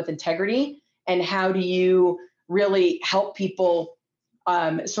about selling with integrity, and how do you really help people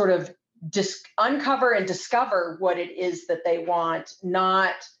sort of uncover and discover what it is that they want,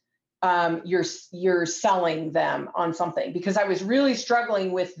 not you're selling them on something. Because I was really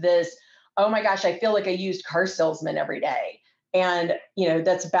struggling with this, oh my gosh, I feel like a used car salesman every day. And,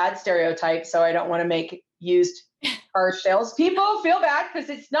 that's a bad stereotype. So I don't want to make used car salespeople feel bad, because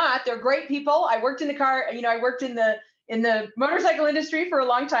it's not. They're great people. I worked in the car, I worked in the motorcycle industry for a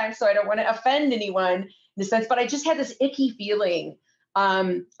long time. So I don't want to offend anyone in a sense, but I just had this icky feeling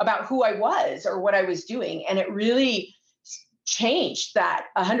about who I was or what I was doing. And it really changed that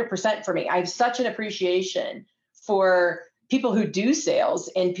 100% for me. I have such an appreciation for people who do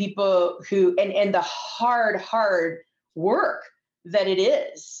sales, and people who, and the hard work that it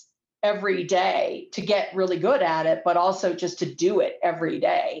is every day to get really good at it, but also just to do it every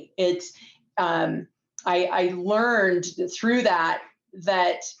day. It's, I learned through that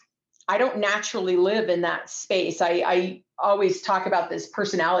I don't naturally live in that space. I always talk about this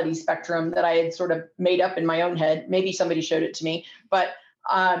personality spectrum that I had sort of made up in my own head. Maybe somebody showed it to me, but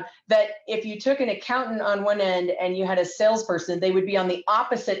that if you took an accountant on one end and you had a salesperson, they would be on the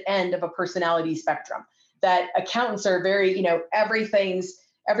opposite end of a personality spectrum. That accountants are very,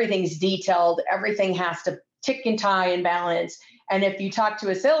 everything's detailed, everything has to tick and tie and balance. And if you talk to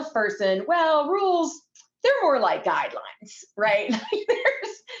a salesperson, well, rules, they're more like guidelines, right?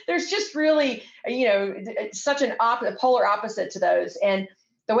 There's just really, such an polar opposite to those. And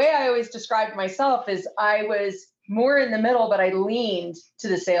the way I always described myself is I was more in the middle, but I leaned to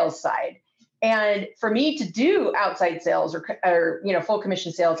the sales side. And for me to do outside sales or full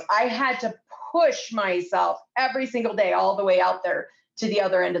commission sales, I had to push myself every single day, all the way out there to the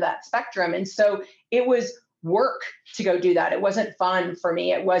other end of that spectrum. And so it was work to go do that. It wasn't fun for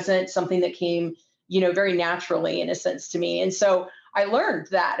me. It wasn't something that came, very naturally in a sense to me. And so I learned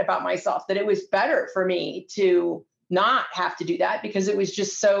that about myself, that it was better for me to not have to do that, because it was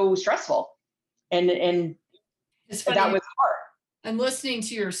just so stressful. And it's funny. That was hard. I'm listening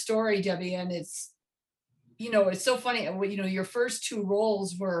to your story, Debbie, and it's so funny. Your first two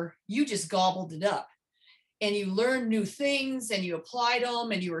roles were, you just gobbled it up, and you learned new things, and you applied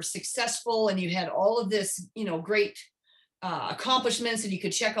them, and you were successful, and you had all of this, great accomplishments, and you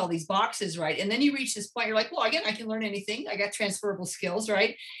could check all these boxes, right? And then you reach this point, you're like, well, again, I can learn anything. I got transferable skills,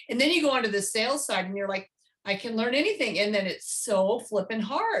 right? And then you go onto the sales side, and you're like, I can learn anything. And then it's so flipping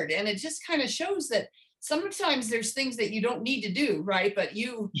hard. And it just kind of shows that sometimes there's things that you don't need to do, right? But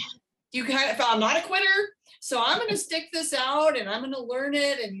you kind of, I'm not a quitter, so I'm going to stick this out, and I'm going to learn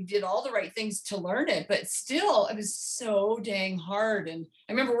it. And you did all the right things to learn it, but still it was so dang hard. And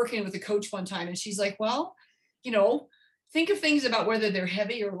I remember working with a coach one time, and she's like, well, think of things about whether they're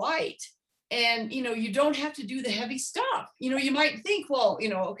heavy or light. And, you don't have to do the heavy stuff. You might think, well,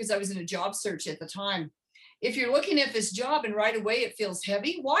 because I was in a job search at the time. If you're looking at this job and right away it feels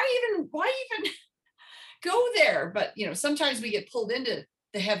heavy, why even go there? But, sometimes we get pulled into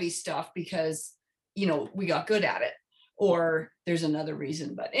the heavy stuff because, we got good at it, or there's another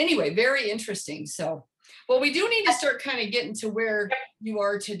reason. But anyway, very interesting. So, well, we do need to start kind of getting to where you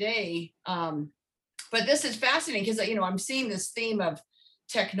are today. But this is fascinating because, I'm seeing this theme of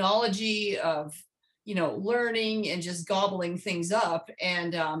technology, of learning and just gobbling things up,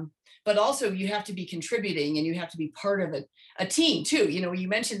 and but also you have to be contributing and you have to be part of a team too. You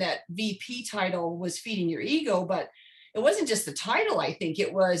mentioned that VP title was feeding your ego, but it wasn't just the title. I think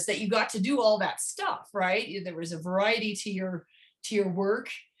it was that you got to do all that stuff, right? There was a variety to your work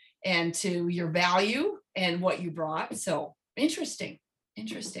and to your value and what you brought. So interesting.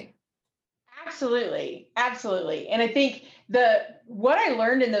 Absolutely. Absolutely. And I think what I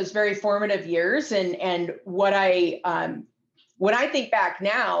learned in those very formative years, and what when I think back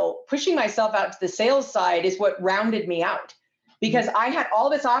now, pushing myself out to the sales side is what rounded me out, because I had all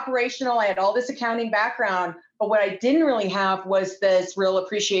this operational, I had all this accounting background, but what I didn't really have was this real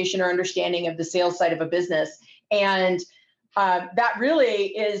appreciation or understanding of the sales side of a business. And that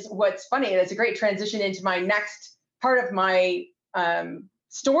really is what's funny. That's a great transition into my next part of my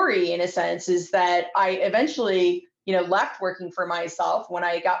story, in a sense, is that I eventually, left working for myself when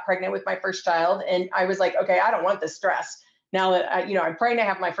I got pregnant with my first child. And I was like, okay, I don't want this stress now that I'm pregnant, I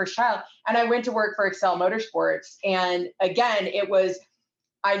have my first child. And I went to work for Excel Motorsports. And again,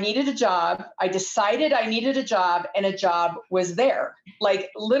 I needed a job. I decided I needed a job, and a job was there. Like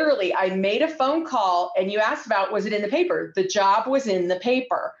literally, I made a phone call, and you asked about, was it in the paper? The job was in the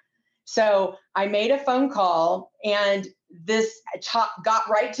paper. So I made a phone call, and this got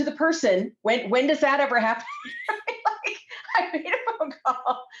right to the person. When does that ever happen? Like, I made a phone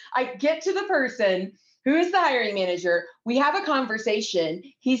call. I get to the person who is the hiring manager. We have a conversation.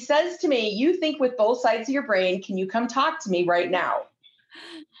 He says to me, "You think with both sides of your brain. Can you come talk to me right now?"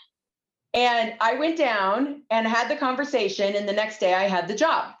 And I went down and had the conversation. And the next day I had the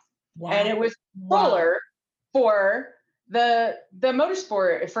job. Wow. And it was fuller for the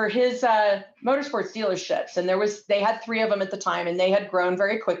motorsport, for his motorsports dealerships. And they had 3 of them at the time, and they had grown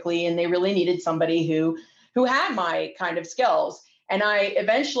very quickly, and they really needed somebody who had my kind of skills. And I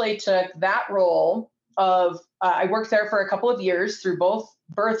eventually took that role of, I worked there for a couple of years through both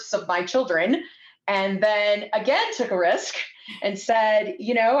births of my children. And then again, took a risk and said,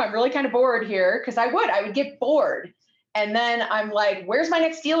 I'm really kind of bored here, because I would get bored. And then I'm like, where's my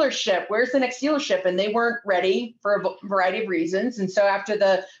next dealership? Where's the next dealership? And they weren't ready for a variety of reasons. And so after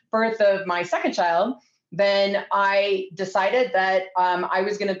the birth of my second child, then I decided that I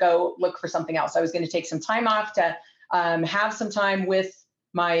was going to go look for something else. I was going to take some time off to have some time with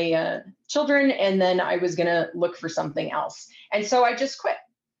my children. And then I was going to look for something else. And so I just quit.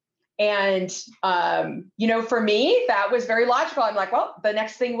 And, for me, that was very logical. I'm like, well, the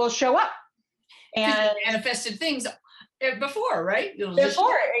next thing will show up. And manifested things before, right?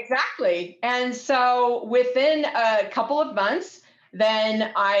 Before, exactly. And so within a couple of months,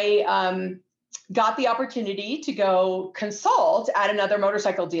 then I got the opportunity to go consult at another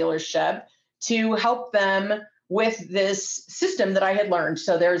motorcycle dealership to help them with this system that I had learned.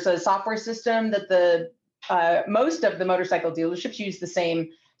 So there's a software system that most of the motorcycle dealerships use the same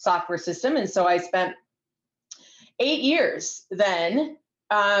software system. And so I spent 8 years then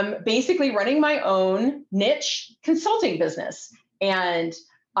basically running my own niche consulting business. And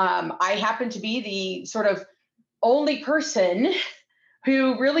I happened to be the sort of only person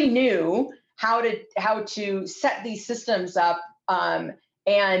who really knew how to set these systems up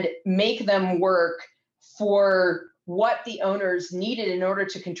and make them work for what the owners needed in order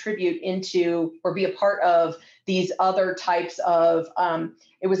to contribute into or be a part of these other types of,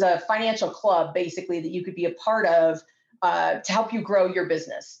 it was a financial club basically that you could be a part of to help you grow your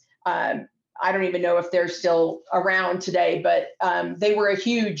business. I don't even know if they're still around today, but they were a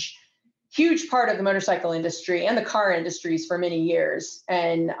huge part of the motorcycle industry and the car industries for many years.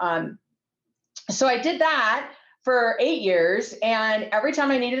 And so I did that for 8 years. And every time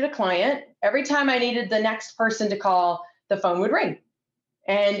I needed a client, every time I needed the next person to call, the phone would ring.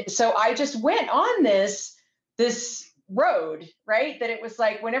 And so I just went on this road, right? That it was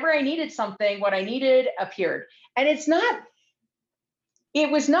like, whenever I needed something, what I needed appeared. And it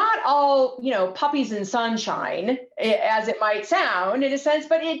was not all, puppies and sunshine, as it might sound in a sense,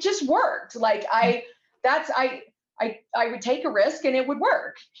 but it just worked. Like I would take a risk and it would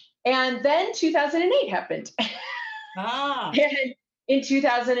work. And then 2008 happened. And in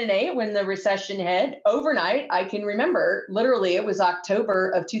 2008, when the recession hit, overnight, I can remember, literally, it was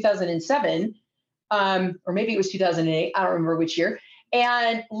October of 2007, or maybe it was 2008. I don't remember which year.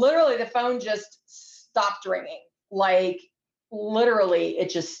 And literally, the phone just stopped ringing. Like, literally, it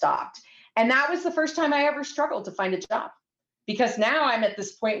just stopped. And that was the first time I ever struggled to find a job, because now I'm at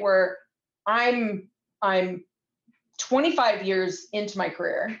this point where I'm 25 years into my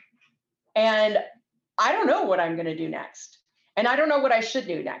career, and I don't know what I'm going to do next. And I don't know what I should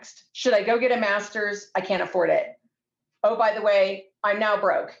do next. Should I go get a master's? I can't afford it. Oh, by the way, I'm now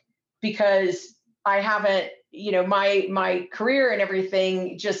broke because I haven't, my career and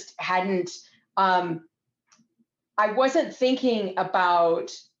everything just hadn't, I wasn't thinking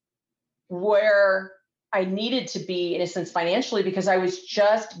about where I needed to be, in a sense, financially, because I was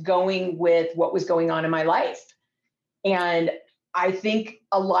just going with what was going on in my life. And I think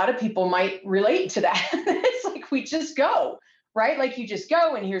a lot of people might relate to that. It's like, we just go, right? Like, you just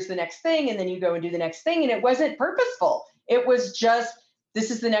go and here's the next thing. And then you go and do the next thing. And it wasn't purposeful. It was just,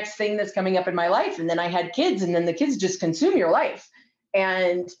 this is the next thing that's coming up in my life. And then I had kids, and then the kids just consume your life.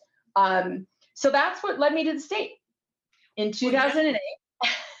 And so that's what led me to the state in 2008.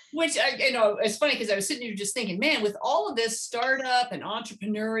 Which, it's funny because I was sitting here just thinking, man, with all of this startup and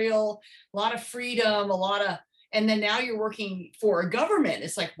entrepreneurial, a lot of freedom, and then now you're working for a government.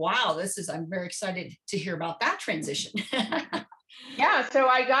 It's like, wow, I'm very excited to hear about that transition. Yeah. So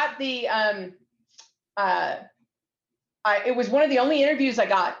I got it was one of the only interviews I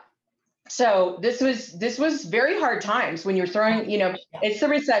got. So this was very hard times when you're throwing, it's the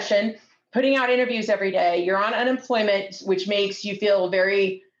recession, putting out interviews every day. You're on unemployment, which makes you feel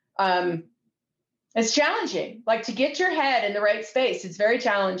very, it's challenging, like, to get your head in the right space. It's very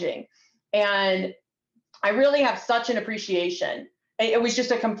challenging. And I really have such an appreciation. It was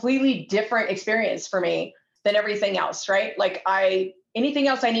just a completely different experience for me than everything else, right? Like, anything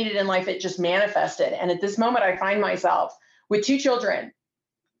else I needed in life, it just manifested. And at this moment, I find myself with 2 children,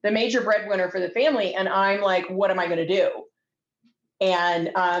 the major breadwinner for the family. And I'm like, what am I going to do?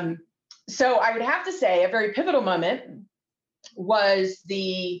 And so I would have to say a very pivotal moment was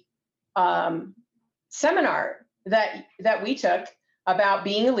the seminar that we took about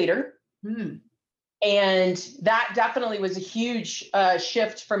being a leader. And that definitely was a huge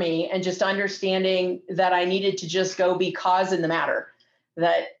shift for me, and just understanding that I needed to just go be cause in the matter,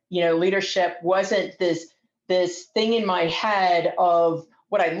 that, leadership wasn't this thing in my head of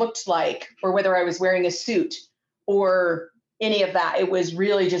what I looked like, or whether I was wearing a suit or any of that. It was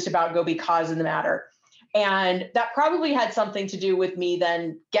really just about go be cause in the matter. And that probably had something to do with me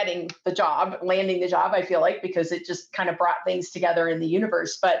then getting the job, landing the job, I feel like, because it just kind of brought things together in the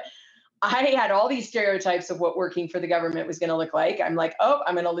universe. But I had all these stereotypes of what working for the government was going to look like. I'm like, oh,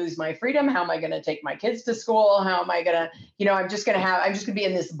 I'm going to lose my freedom. How am I going to take my kids to school? How am I going to, I'm just going to be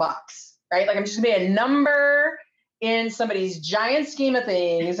in this box, right? Like, I'm just going to be a number in somebody's giant scheme of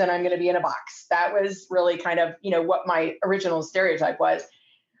things, and I'm going to be in a box. That was really kind of, what my original stereotype was.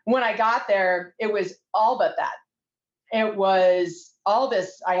 When I got there, it was all but that. It was all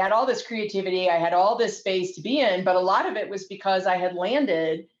this, I had all this creativity, I had all this space to be in, but a lot of it was because I had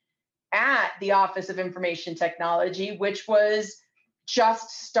landed at the Office of Information Technology, which was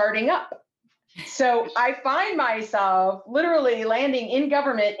just starting up. So I find myself literally landing in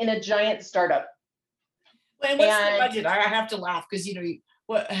government in a giant startup. And what's the budget? I have to laugh because,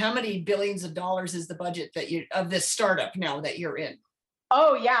 how many billions of dollars is the budget of this startup now that you're in?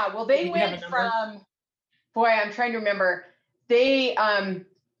 Oh yeah, well, they went from, I'm trying to remember. They,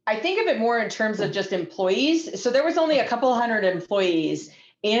 I think of it more in terms of just employees. So there was only a couple hundred employees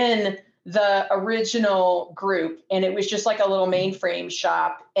in the original group, and it was just like a little mainframe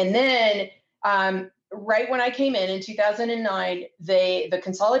shop. And then right when I came in 2009, the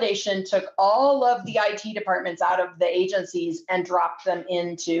consolidation took all of the IT departments out of the agencies and dropped them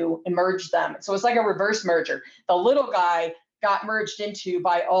and merged them. So it's like a reverse merger. The little guy got merged into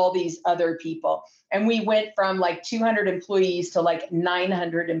by all these other people. And we went from like 200 employees to like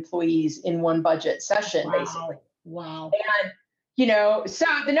 900 employees in one budget session, basically. Wow. And so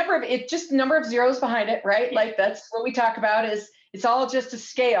the number of zeros behind it, right? Like, that's what we talk about, is it's all just a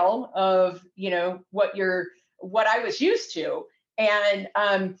scale of, what I was used to. And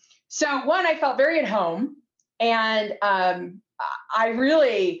so I felt very at home. And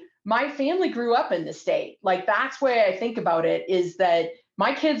my family grew up in the state. Like, that's the way I think about it, is that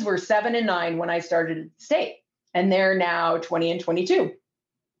my kids were 7 and 9 when I started at the state, and they're now 20 and 22.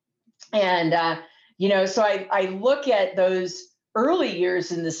 And, so I look at those early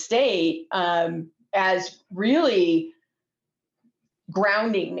years in the state as really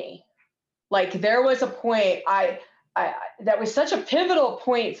grounding me. Like, there was a point that was such a pivotal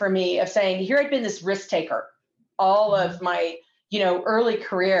point for me of saying, here I'd been this risk taker all of my, early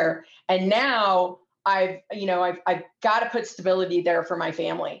career. And now I've got to put stability there for my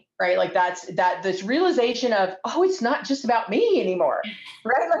family, right? Like this realization of, oh, it's not just about me anymore,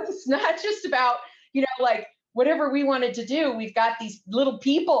 right? Like it's not just about, like whatever we wanted to do, we've got these little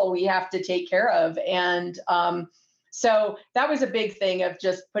people we have to take care of. And so that was a big thing of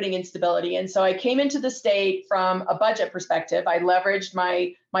just putting in stability. And so I came into the state from a budget perspective. I leveraged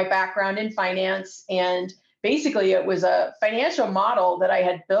my background in finance, and basically it was a financial model that I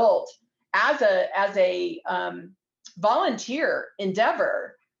had built as a volunteer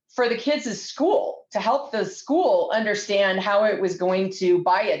endeavor for the kids' school to help the school understand how it was going to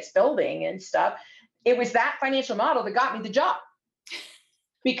buy its building and stuff. It was that financial model that got me the job,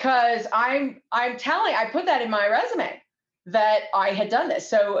 because I put that in my resume that I had done this.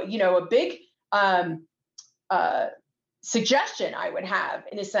 So, a big suggestion I would have,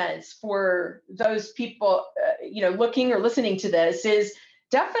 in a sense, for those people, looking or listening to this, is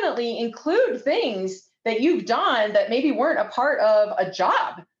definitely include things that you've done that maybe weren't a part of a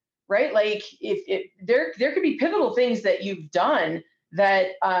job, right? Like if there could be pivotal things that you've done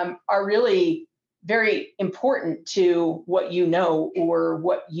that are really very important to what or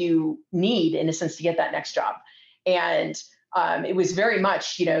what you need, in a sense, to get that next job. And it was very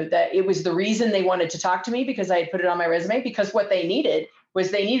much, that it was the reason they wanted to talk to me, because I had put it on my resume, because what they needed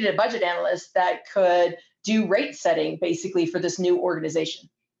a budget analyst that could do rate setting basically for this new organization.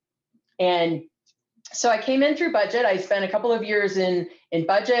 And so I came in through budget. I spent a couple of years in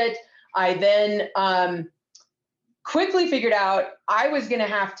budget. I then quickly figured out I was going to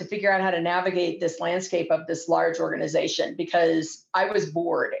have to figure out how to navigate this landscape of this large organization, because I was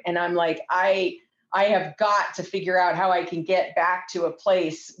bored. And I'm like, I have got to figure out how I can get back to a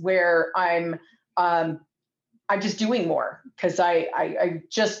place where I'm just doing more, because I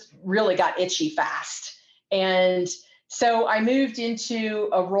just really got itchy fast. And so I moved into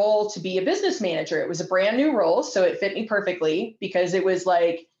a role to be a business manager. It was a brand new role, so it fit me perfectly, because it was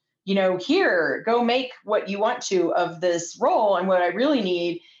like, here, go make what you want to of this role. And what I really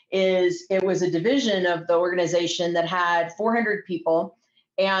need is, it was a division of the organization that had 400 people,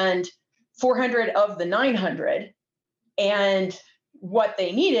 and 400 of the 900. And what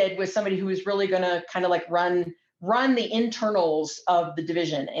they needed was somebody who was really going to kind of like run the internals of the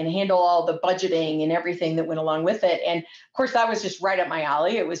division and handle all the budgeting and everything that went along with it. And of course, that was just right up my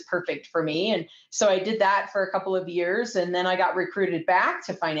alley. It was perfect for me. And so I did that for a couple of years. And then I got recruited back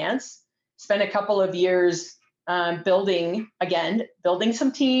to finance, spent a couple of years building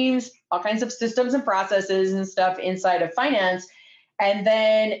some teams, all kinds of systems and processes and stuff inside of finance. And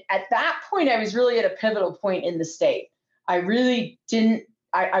then at that point, I was really at a pivotal point in the state. I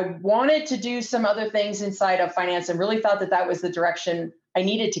wanted to do some other things inside of finance, and really thought that was the direction I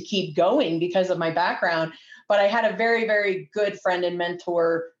needed to keep going because of my background. But I had a very, very good friend and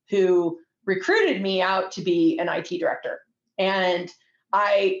mentor who recruited me out to be an IT director. And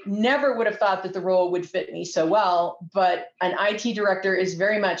I never would have thought that the role would fit me so well, but an IT director is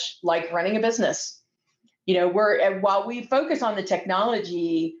very much like running a business. While we focus on the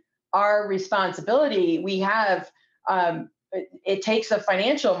technology, our responsibility, we have, it takes a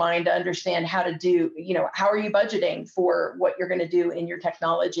financial mind to understand how to do, how are you budgeting for what you're going to do in your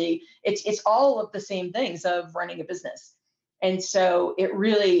technology? It's all of the same things of running a business. And so it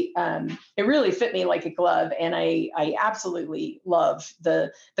really fit me like a glove. And I absolutely love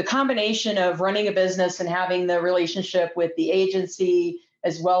the combination of running a business and having the relationship with the agency,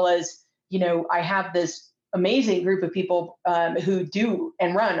 as well as, I have this amazing group of people who do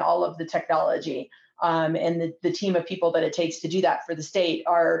and run all of the technology. And the team of people that it takes to do that for the state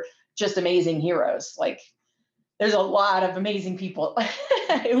are just amazing heroes. Like, there's a lot of amazing people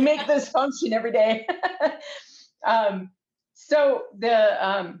who make this function every day. So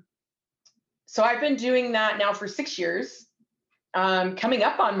I've been doing that now for 6 years, coming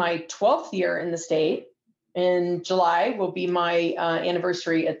up on my 12th year in the state. In July will be my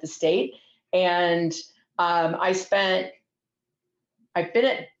anniversary at the state. And I've been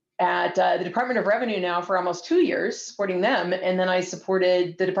at the Department of Revenue now for almost 2 years, supporting them. And then I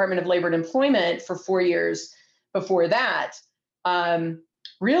supported the Department of Labor and Employment for 4 years before that,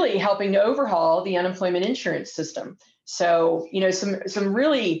 really helping to overhaul the unemployment insurance system. So, some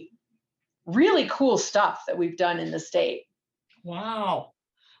really, really cool stuff that we've done in the state. Wow.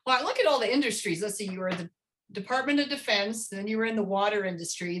 Well, look at all the industries. Let's see, you were in the Department of Defense, then you were in the water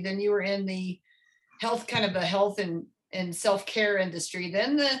industry, then you were in the health and self-care industry,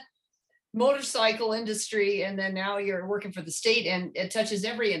 then the motorcycle industry, and then now you're working for the state, and it touches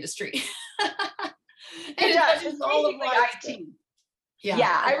every industry. And It it does. touches It's all of basically life. IT. Yeah.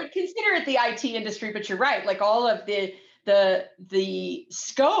 Yeah, I would consider it the IT industry, but you're right. Like all of the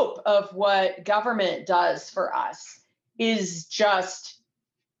scope of what government does for us is just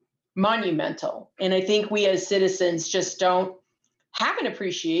monumental. And I think we as citizens just don't have an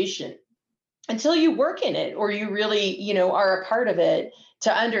appreciation until you work in it or you really, are a part of it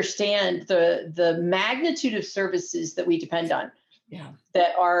to understand the magnitude of services that we depend on. Yeah.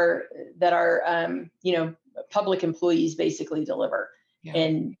 That our public employees basically deliver. Yeah.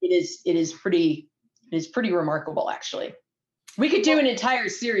 And it is pretty remarkable, actually. We could do an entire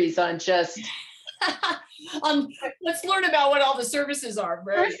series on just Let's learn about what all the services are.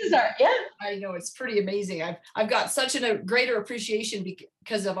 Right? services are. Yeah. I know it's pretty amazing. I've got such a greater appreciation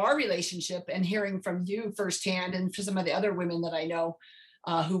because of our relationship and hearing from you firsthand and for some of the other women that I know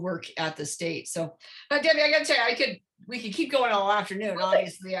who work at the state. So, Debbie, I got to tell you, we could keep going all afternoon.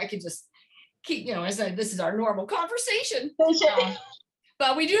 Obviously, I could just keep, this is our normal conversation.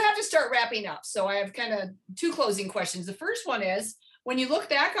 But we do have to start wrapping up. So I have kind of two closing questions. The first one is, when you look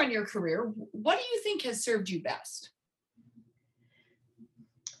back on your career, what do you think has served you best?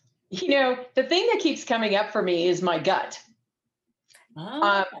 The thing that keeps coming up for me is my gut.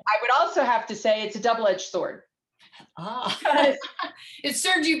 I would also have to say it's a double-edged sword. It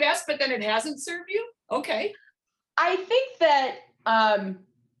served you best, but then it hasn't served you? Okay. I think that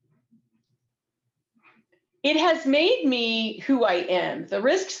it has made me who I am. The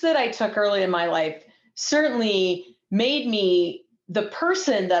risks that I took early in my life certainly made me the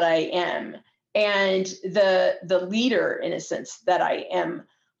person that I am and the leader, in a sense, that I am.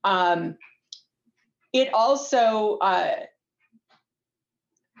 It also, I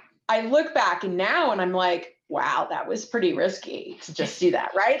look back now and I'm like, wow, that was pretty risky to just do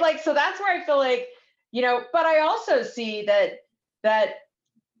that, right? Like, so that's where I feel like, but I also see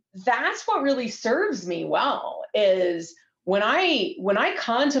that's what really serves me well is when I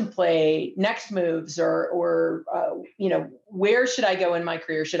contemplate next moves or where should I go in my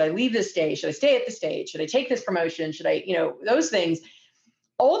career? Should I leave this stage? Should I stay at the stage? Should I take this promotion? Should I, those things?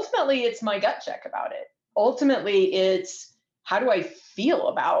 Ultimately, it's my gut check about it. Ultimately, it's how do I feel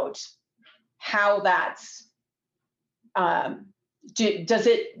about how that's, does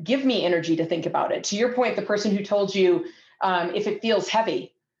it give me energy to think about it? To your point, the person who told you if it feels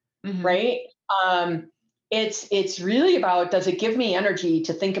heavy, mm-hmm. right? It's really about, does it give me energy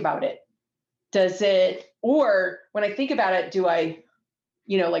to think about it? Does it, or when I think about it, do I,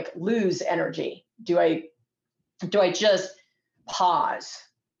 lose energy? Do I just pause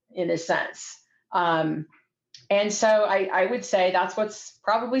in a sense? And so I would say that's what's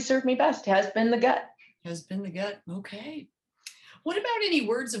probably served me best, has been the gut. Has been the gut. Okay. What about any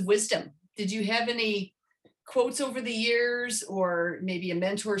words of wisdom? Did you have any quotes over the years, or maybe a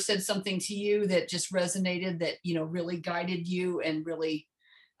mentor said something to you that just resonated, that, really guided you and really,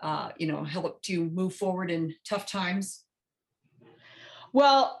 helped you move forward in tough times?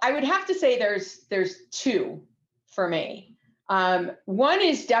 Well, I would have to say there's two for me. One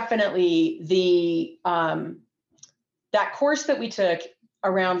is definitely that course that we took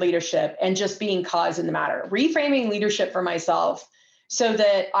around leadership and just being cause in the matter, reframing leadership for myself so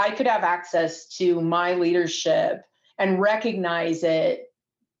that I could have access to my leadership and recognize it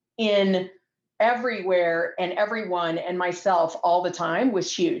in everywhere and everyone and myself all the time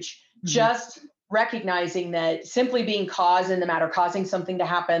was huge. Mm-hmm. Just recognizing that simply being cause in the matter, causing something to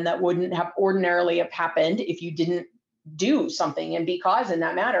happen that wouldn't have ordinarily have happened if you didn't do something and be cause in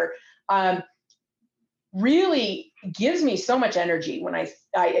that matter, really gives me so much energy when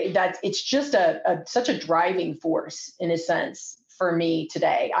that it's just such a driving force in a sense for me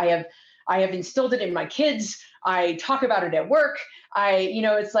today. I have instilled it in my kids. I talk about it at work.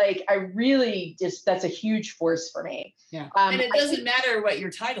 It's like, I really just, that's a huge force for me. Yeah. And it doesn't matter what your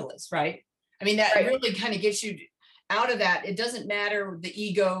title is, right? I mean, that really kind of gets you out of that. It doesn't matter the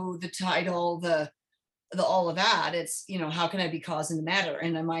ego, the title, the all of that. It's, how can I be cause in the matter?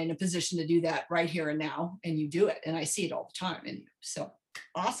 And am I in a position to do that right here and now? And you do it. And I see it all the time. And so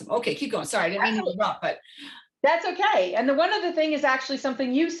awesome. Okay, keep going. Sorry, I didn't mean to interrupt, but that's okay. And the one other thing is actually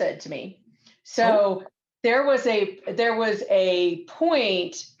something you said to me. So there was a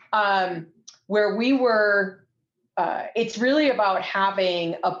point where we were, it's really about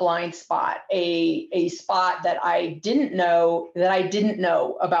having a blind spot, a spot that I didn't know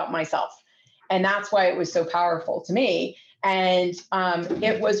about myself. And that's why it was so powerful to me. And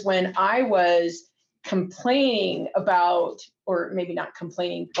it was when I was complaining about, or maybe not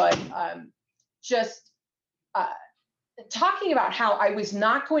complaining, but just talking about how I was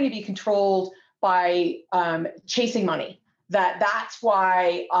not going to be controlled by chasing money, that's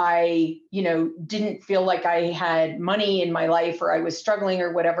why I, didn't feel like I had money in my life or I was struggling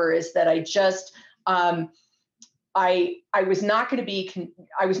or whatever, is that I just, I was not going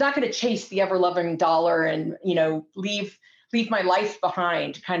to chase the ever loving dollar and, leave my life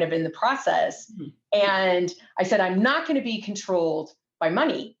behind kind of in the process. Mm-hmm. And I said, I'm not going to be controlled by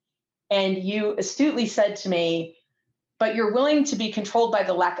money. And you astutely said to me, but you're willing to be controlled by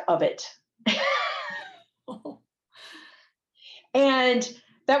the lack of it. And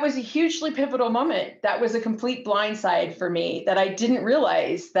that was a hugely pivotal moment. That was a complete blindside for me, that I didn't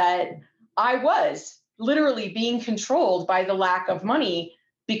realize that I was literally being controlled by the lack of money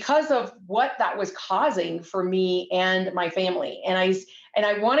because of what that was causing for me and my family. And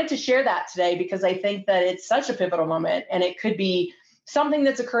I wanted to share that today because I think that it's such a pivotal moment, and it could be something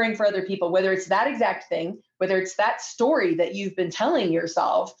that's occurring for other people, whether it's that exact thing, whether it's that story that you've been telling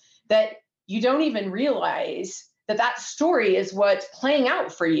yourself that you don't even realize that story is what's playing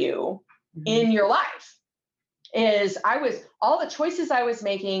out for you in your life. Is all the choices I was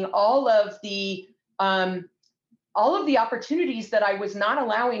making, all of the opportunities that I was not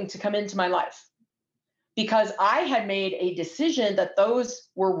allowing to come into my life because I had made a decision that those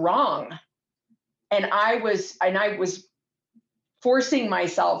were wrong. And I was forcing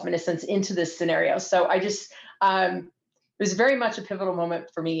myself, in a sense, into this scenario. So I just, it was very much a pivotal moment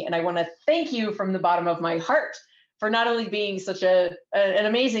for me. And I want to thank you from the bottom of my heart for not only being such an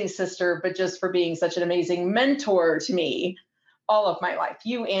amazing sister, but just for being such an amazing mentor to me all of my life,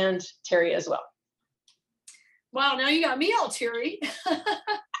 you and Terry as well. Wow, now you got me all teary.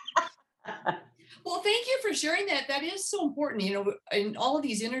 Well, thank you for sharing that. That is so important. In all of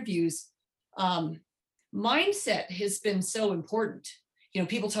these interviews, mindset has been so important.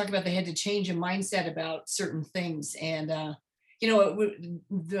 People talk about they had to change a mindset about certain things. And,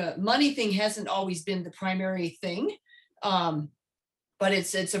 the money thing hasn't always been the primary thing. But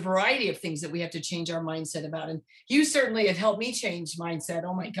it's a variety of things that we have to change our mindset about. And you certainly have helped me change mindset.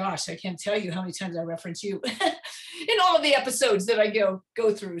 Oh my gosh, I can't tell you how many times I reference you in all of the episodes that I go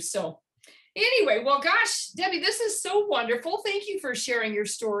through. So anyway, well, gosh, Debbie, this is so wonderful. Thank you for sharing your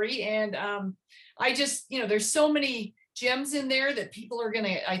story. And I just, there's so many gems in there that people are going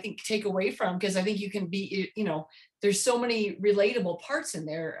to, I think, take away from, because I think you can be, there's so many relatable parts in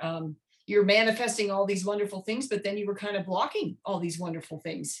there. You're manifesting all these wonderful things, but then you were kind of blocking all these wonderful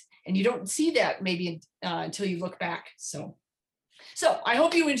things. And you don't see that maybe until you look back. So I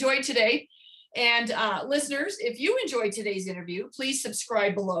hope you enjoyed today. And listeners, if you enjoyed today's interview, please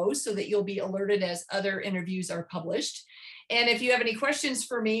subscribe below so that you'll be alerted as other interviews are published. And if you have any questions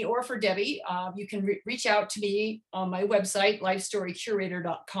for me or for Debbie, you can reach out to me on my website,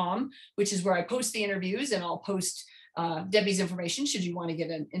 lifestorycurator.com, which is where I post the interviews, and I'll post Debbie's information should you want to get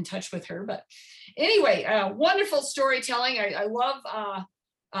in touch with her. But anyway, wonderful storytelling. I love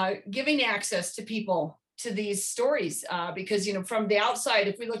giving access to people to these stories because, from the outside,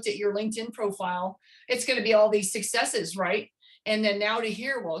 if we looked at your LinkedIn profile, it's going to be all these successes, right? And then now to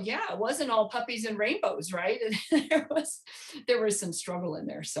hear, well, yeah, it wasn't all puppies and rainbows, right? And there was some struggle in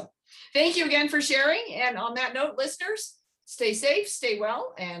there. So thank you again for sharing. And on that note, listeners, stay safe, stay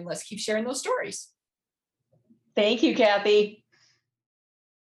well, and let's keep sharing those stories. Thank you, Kathy.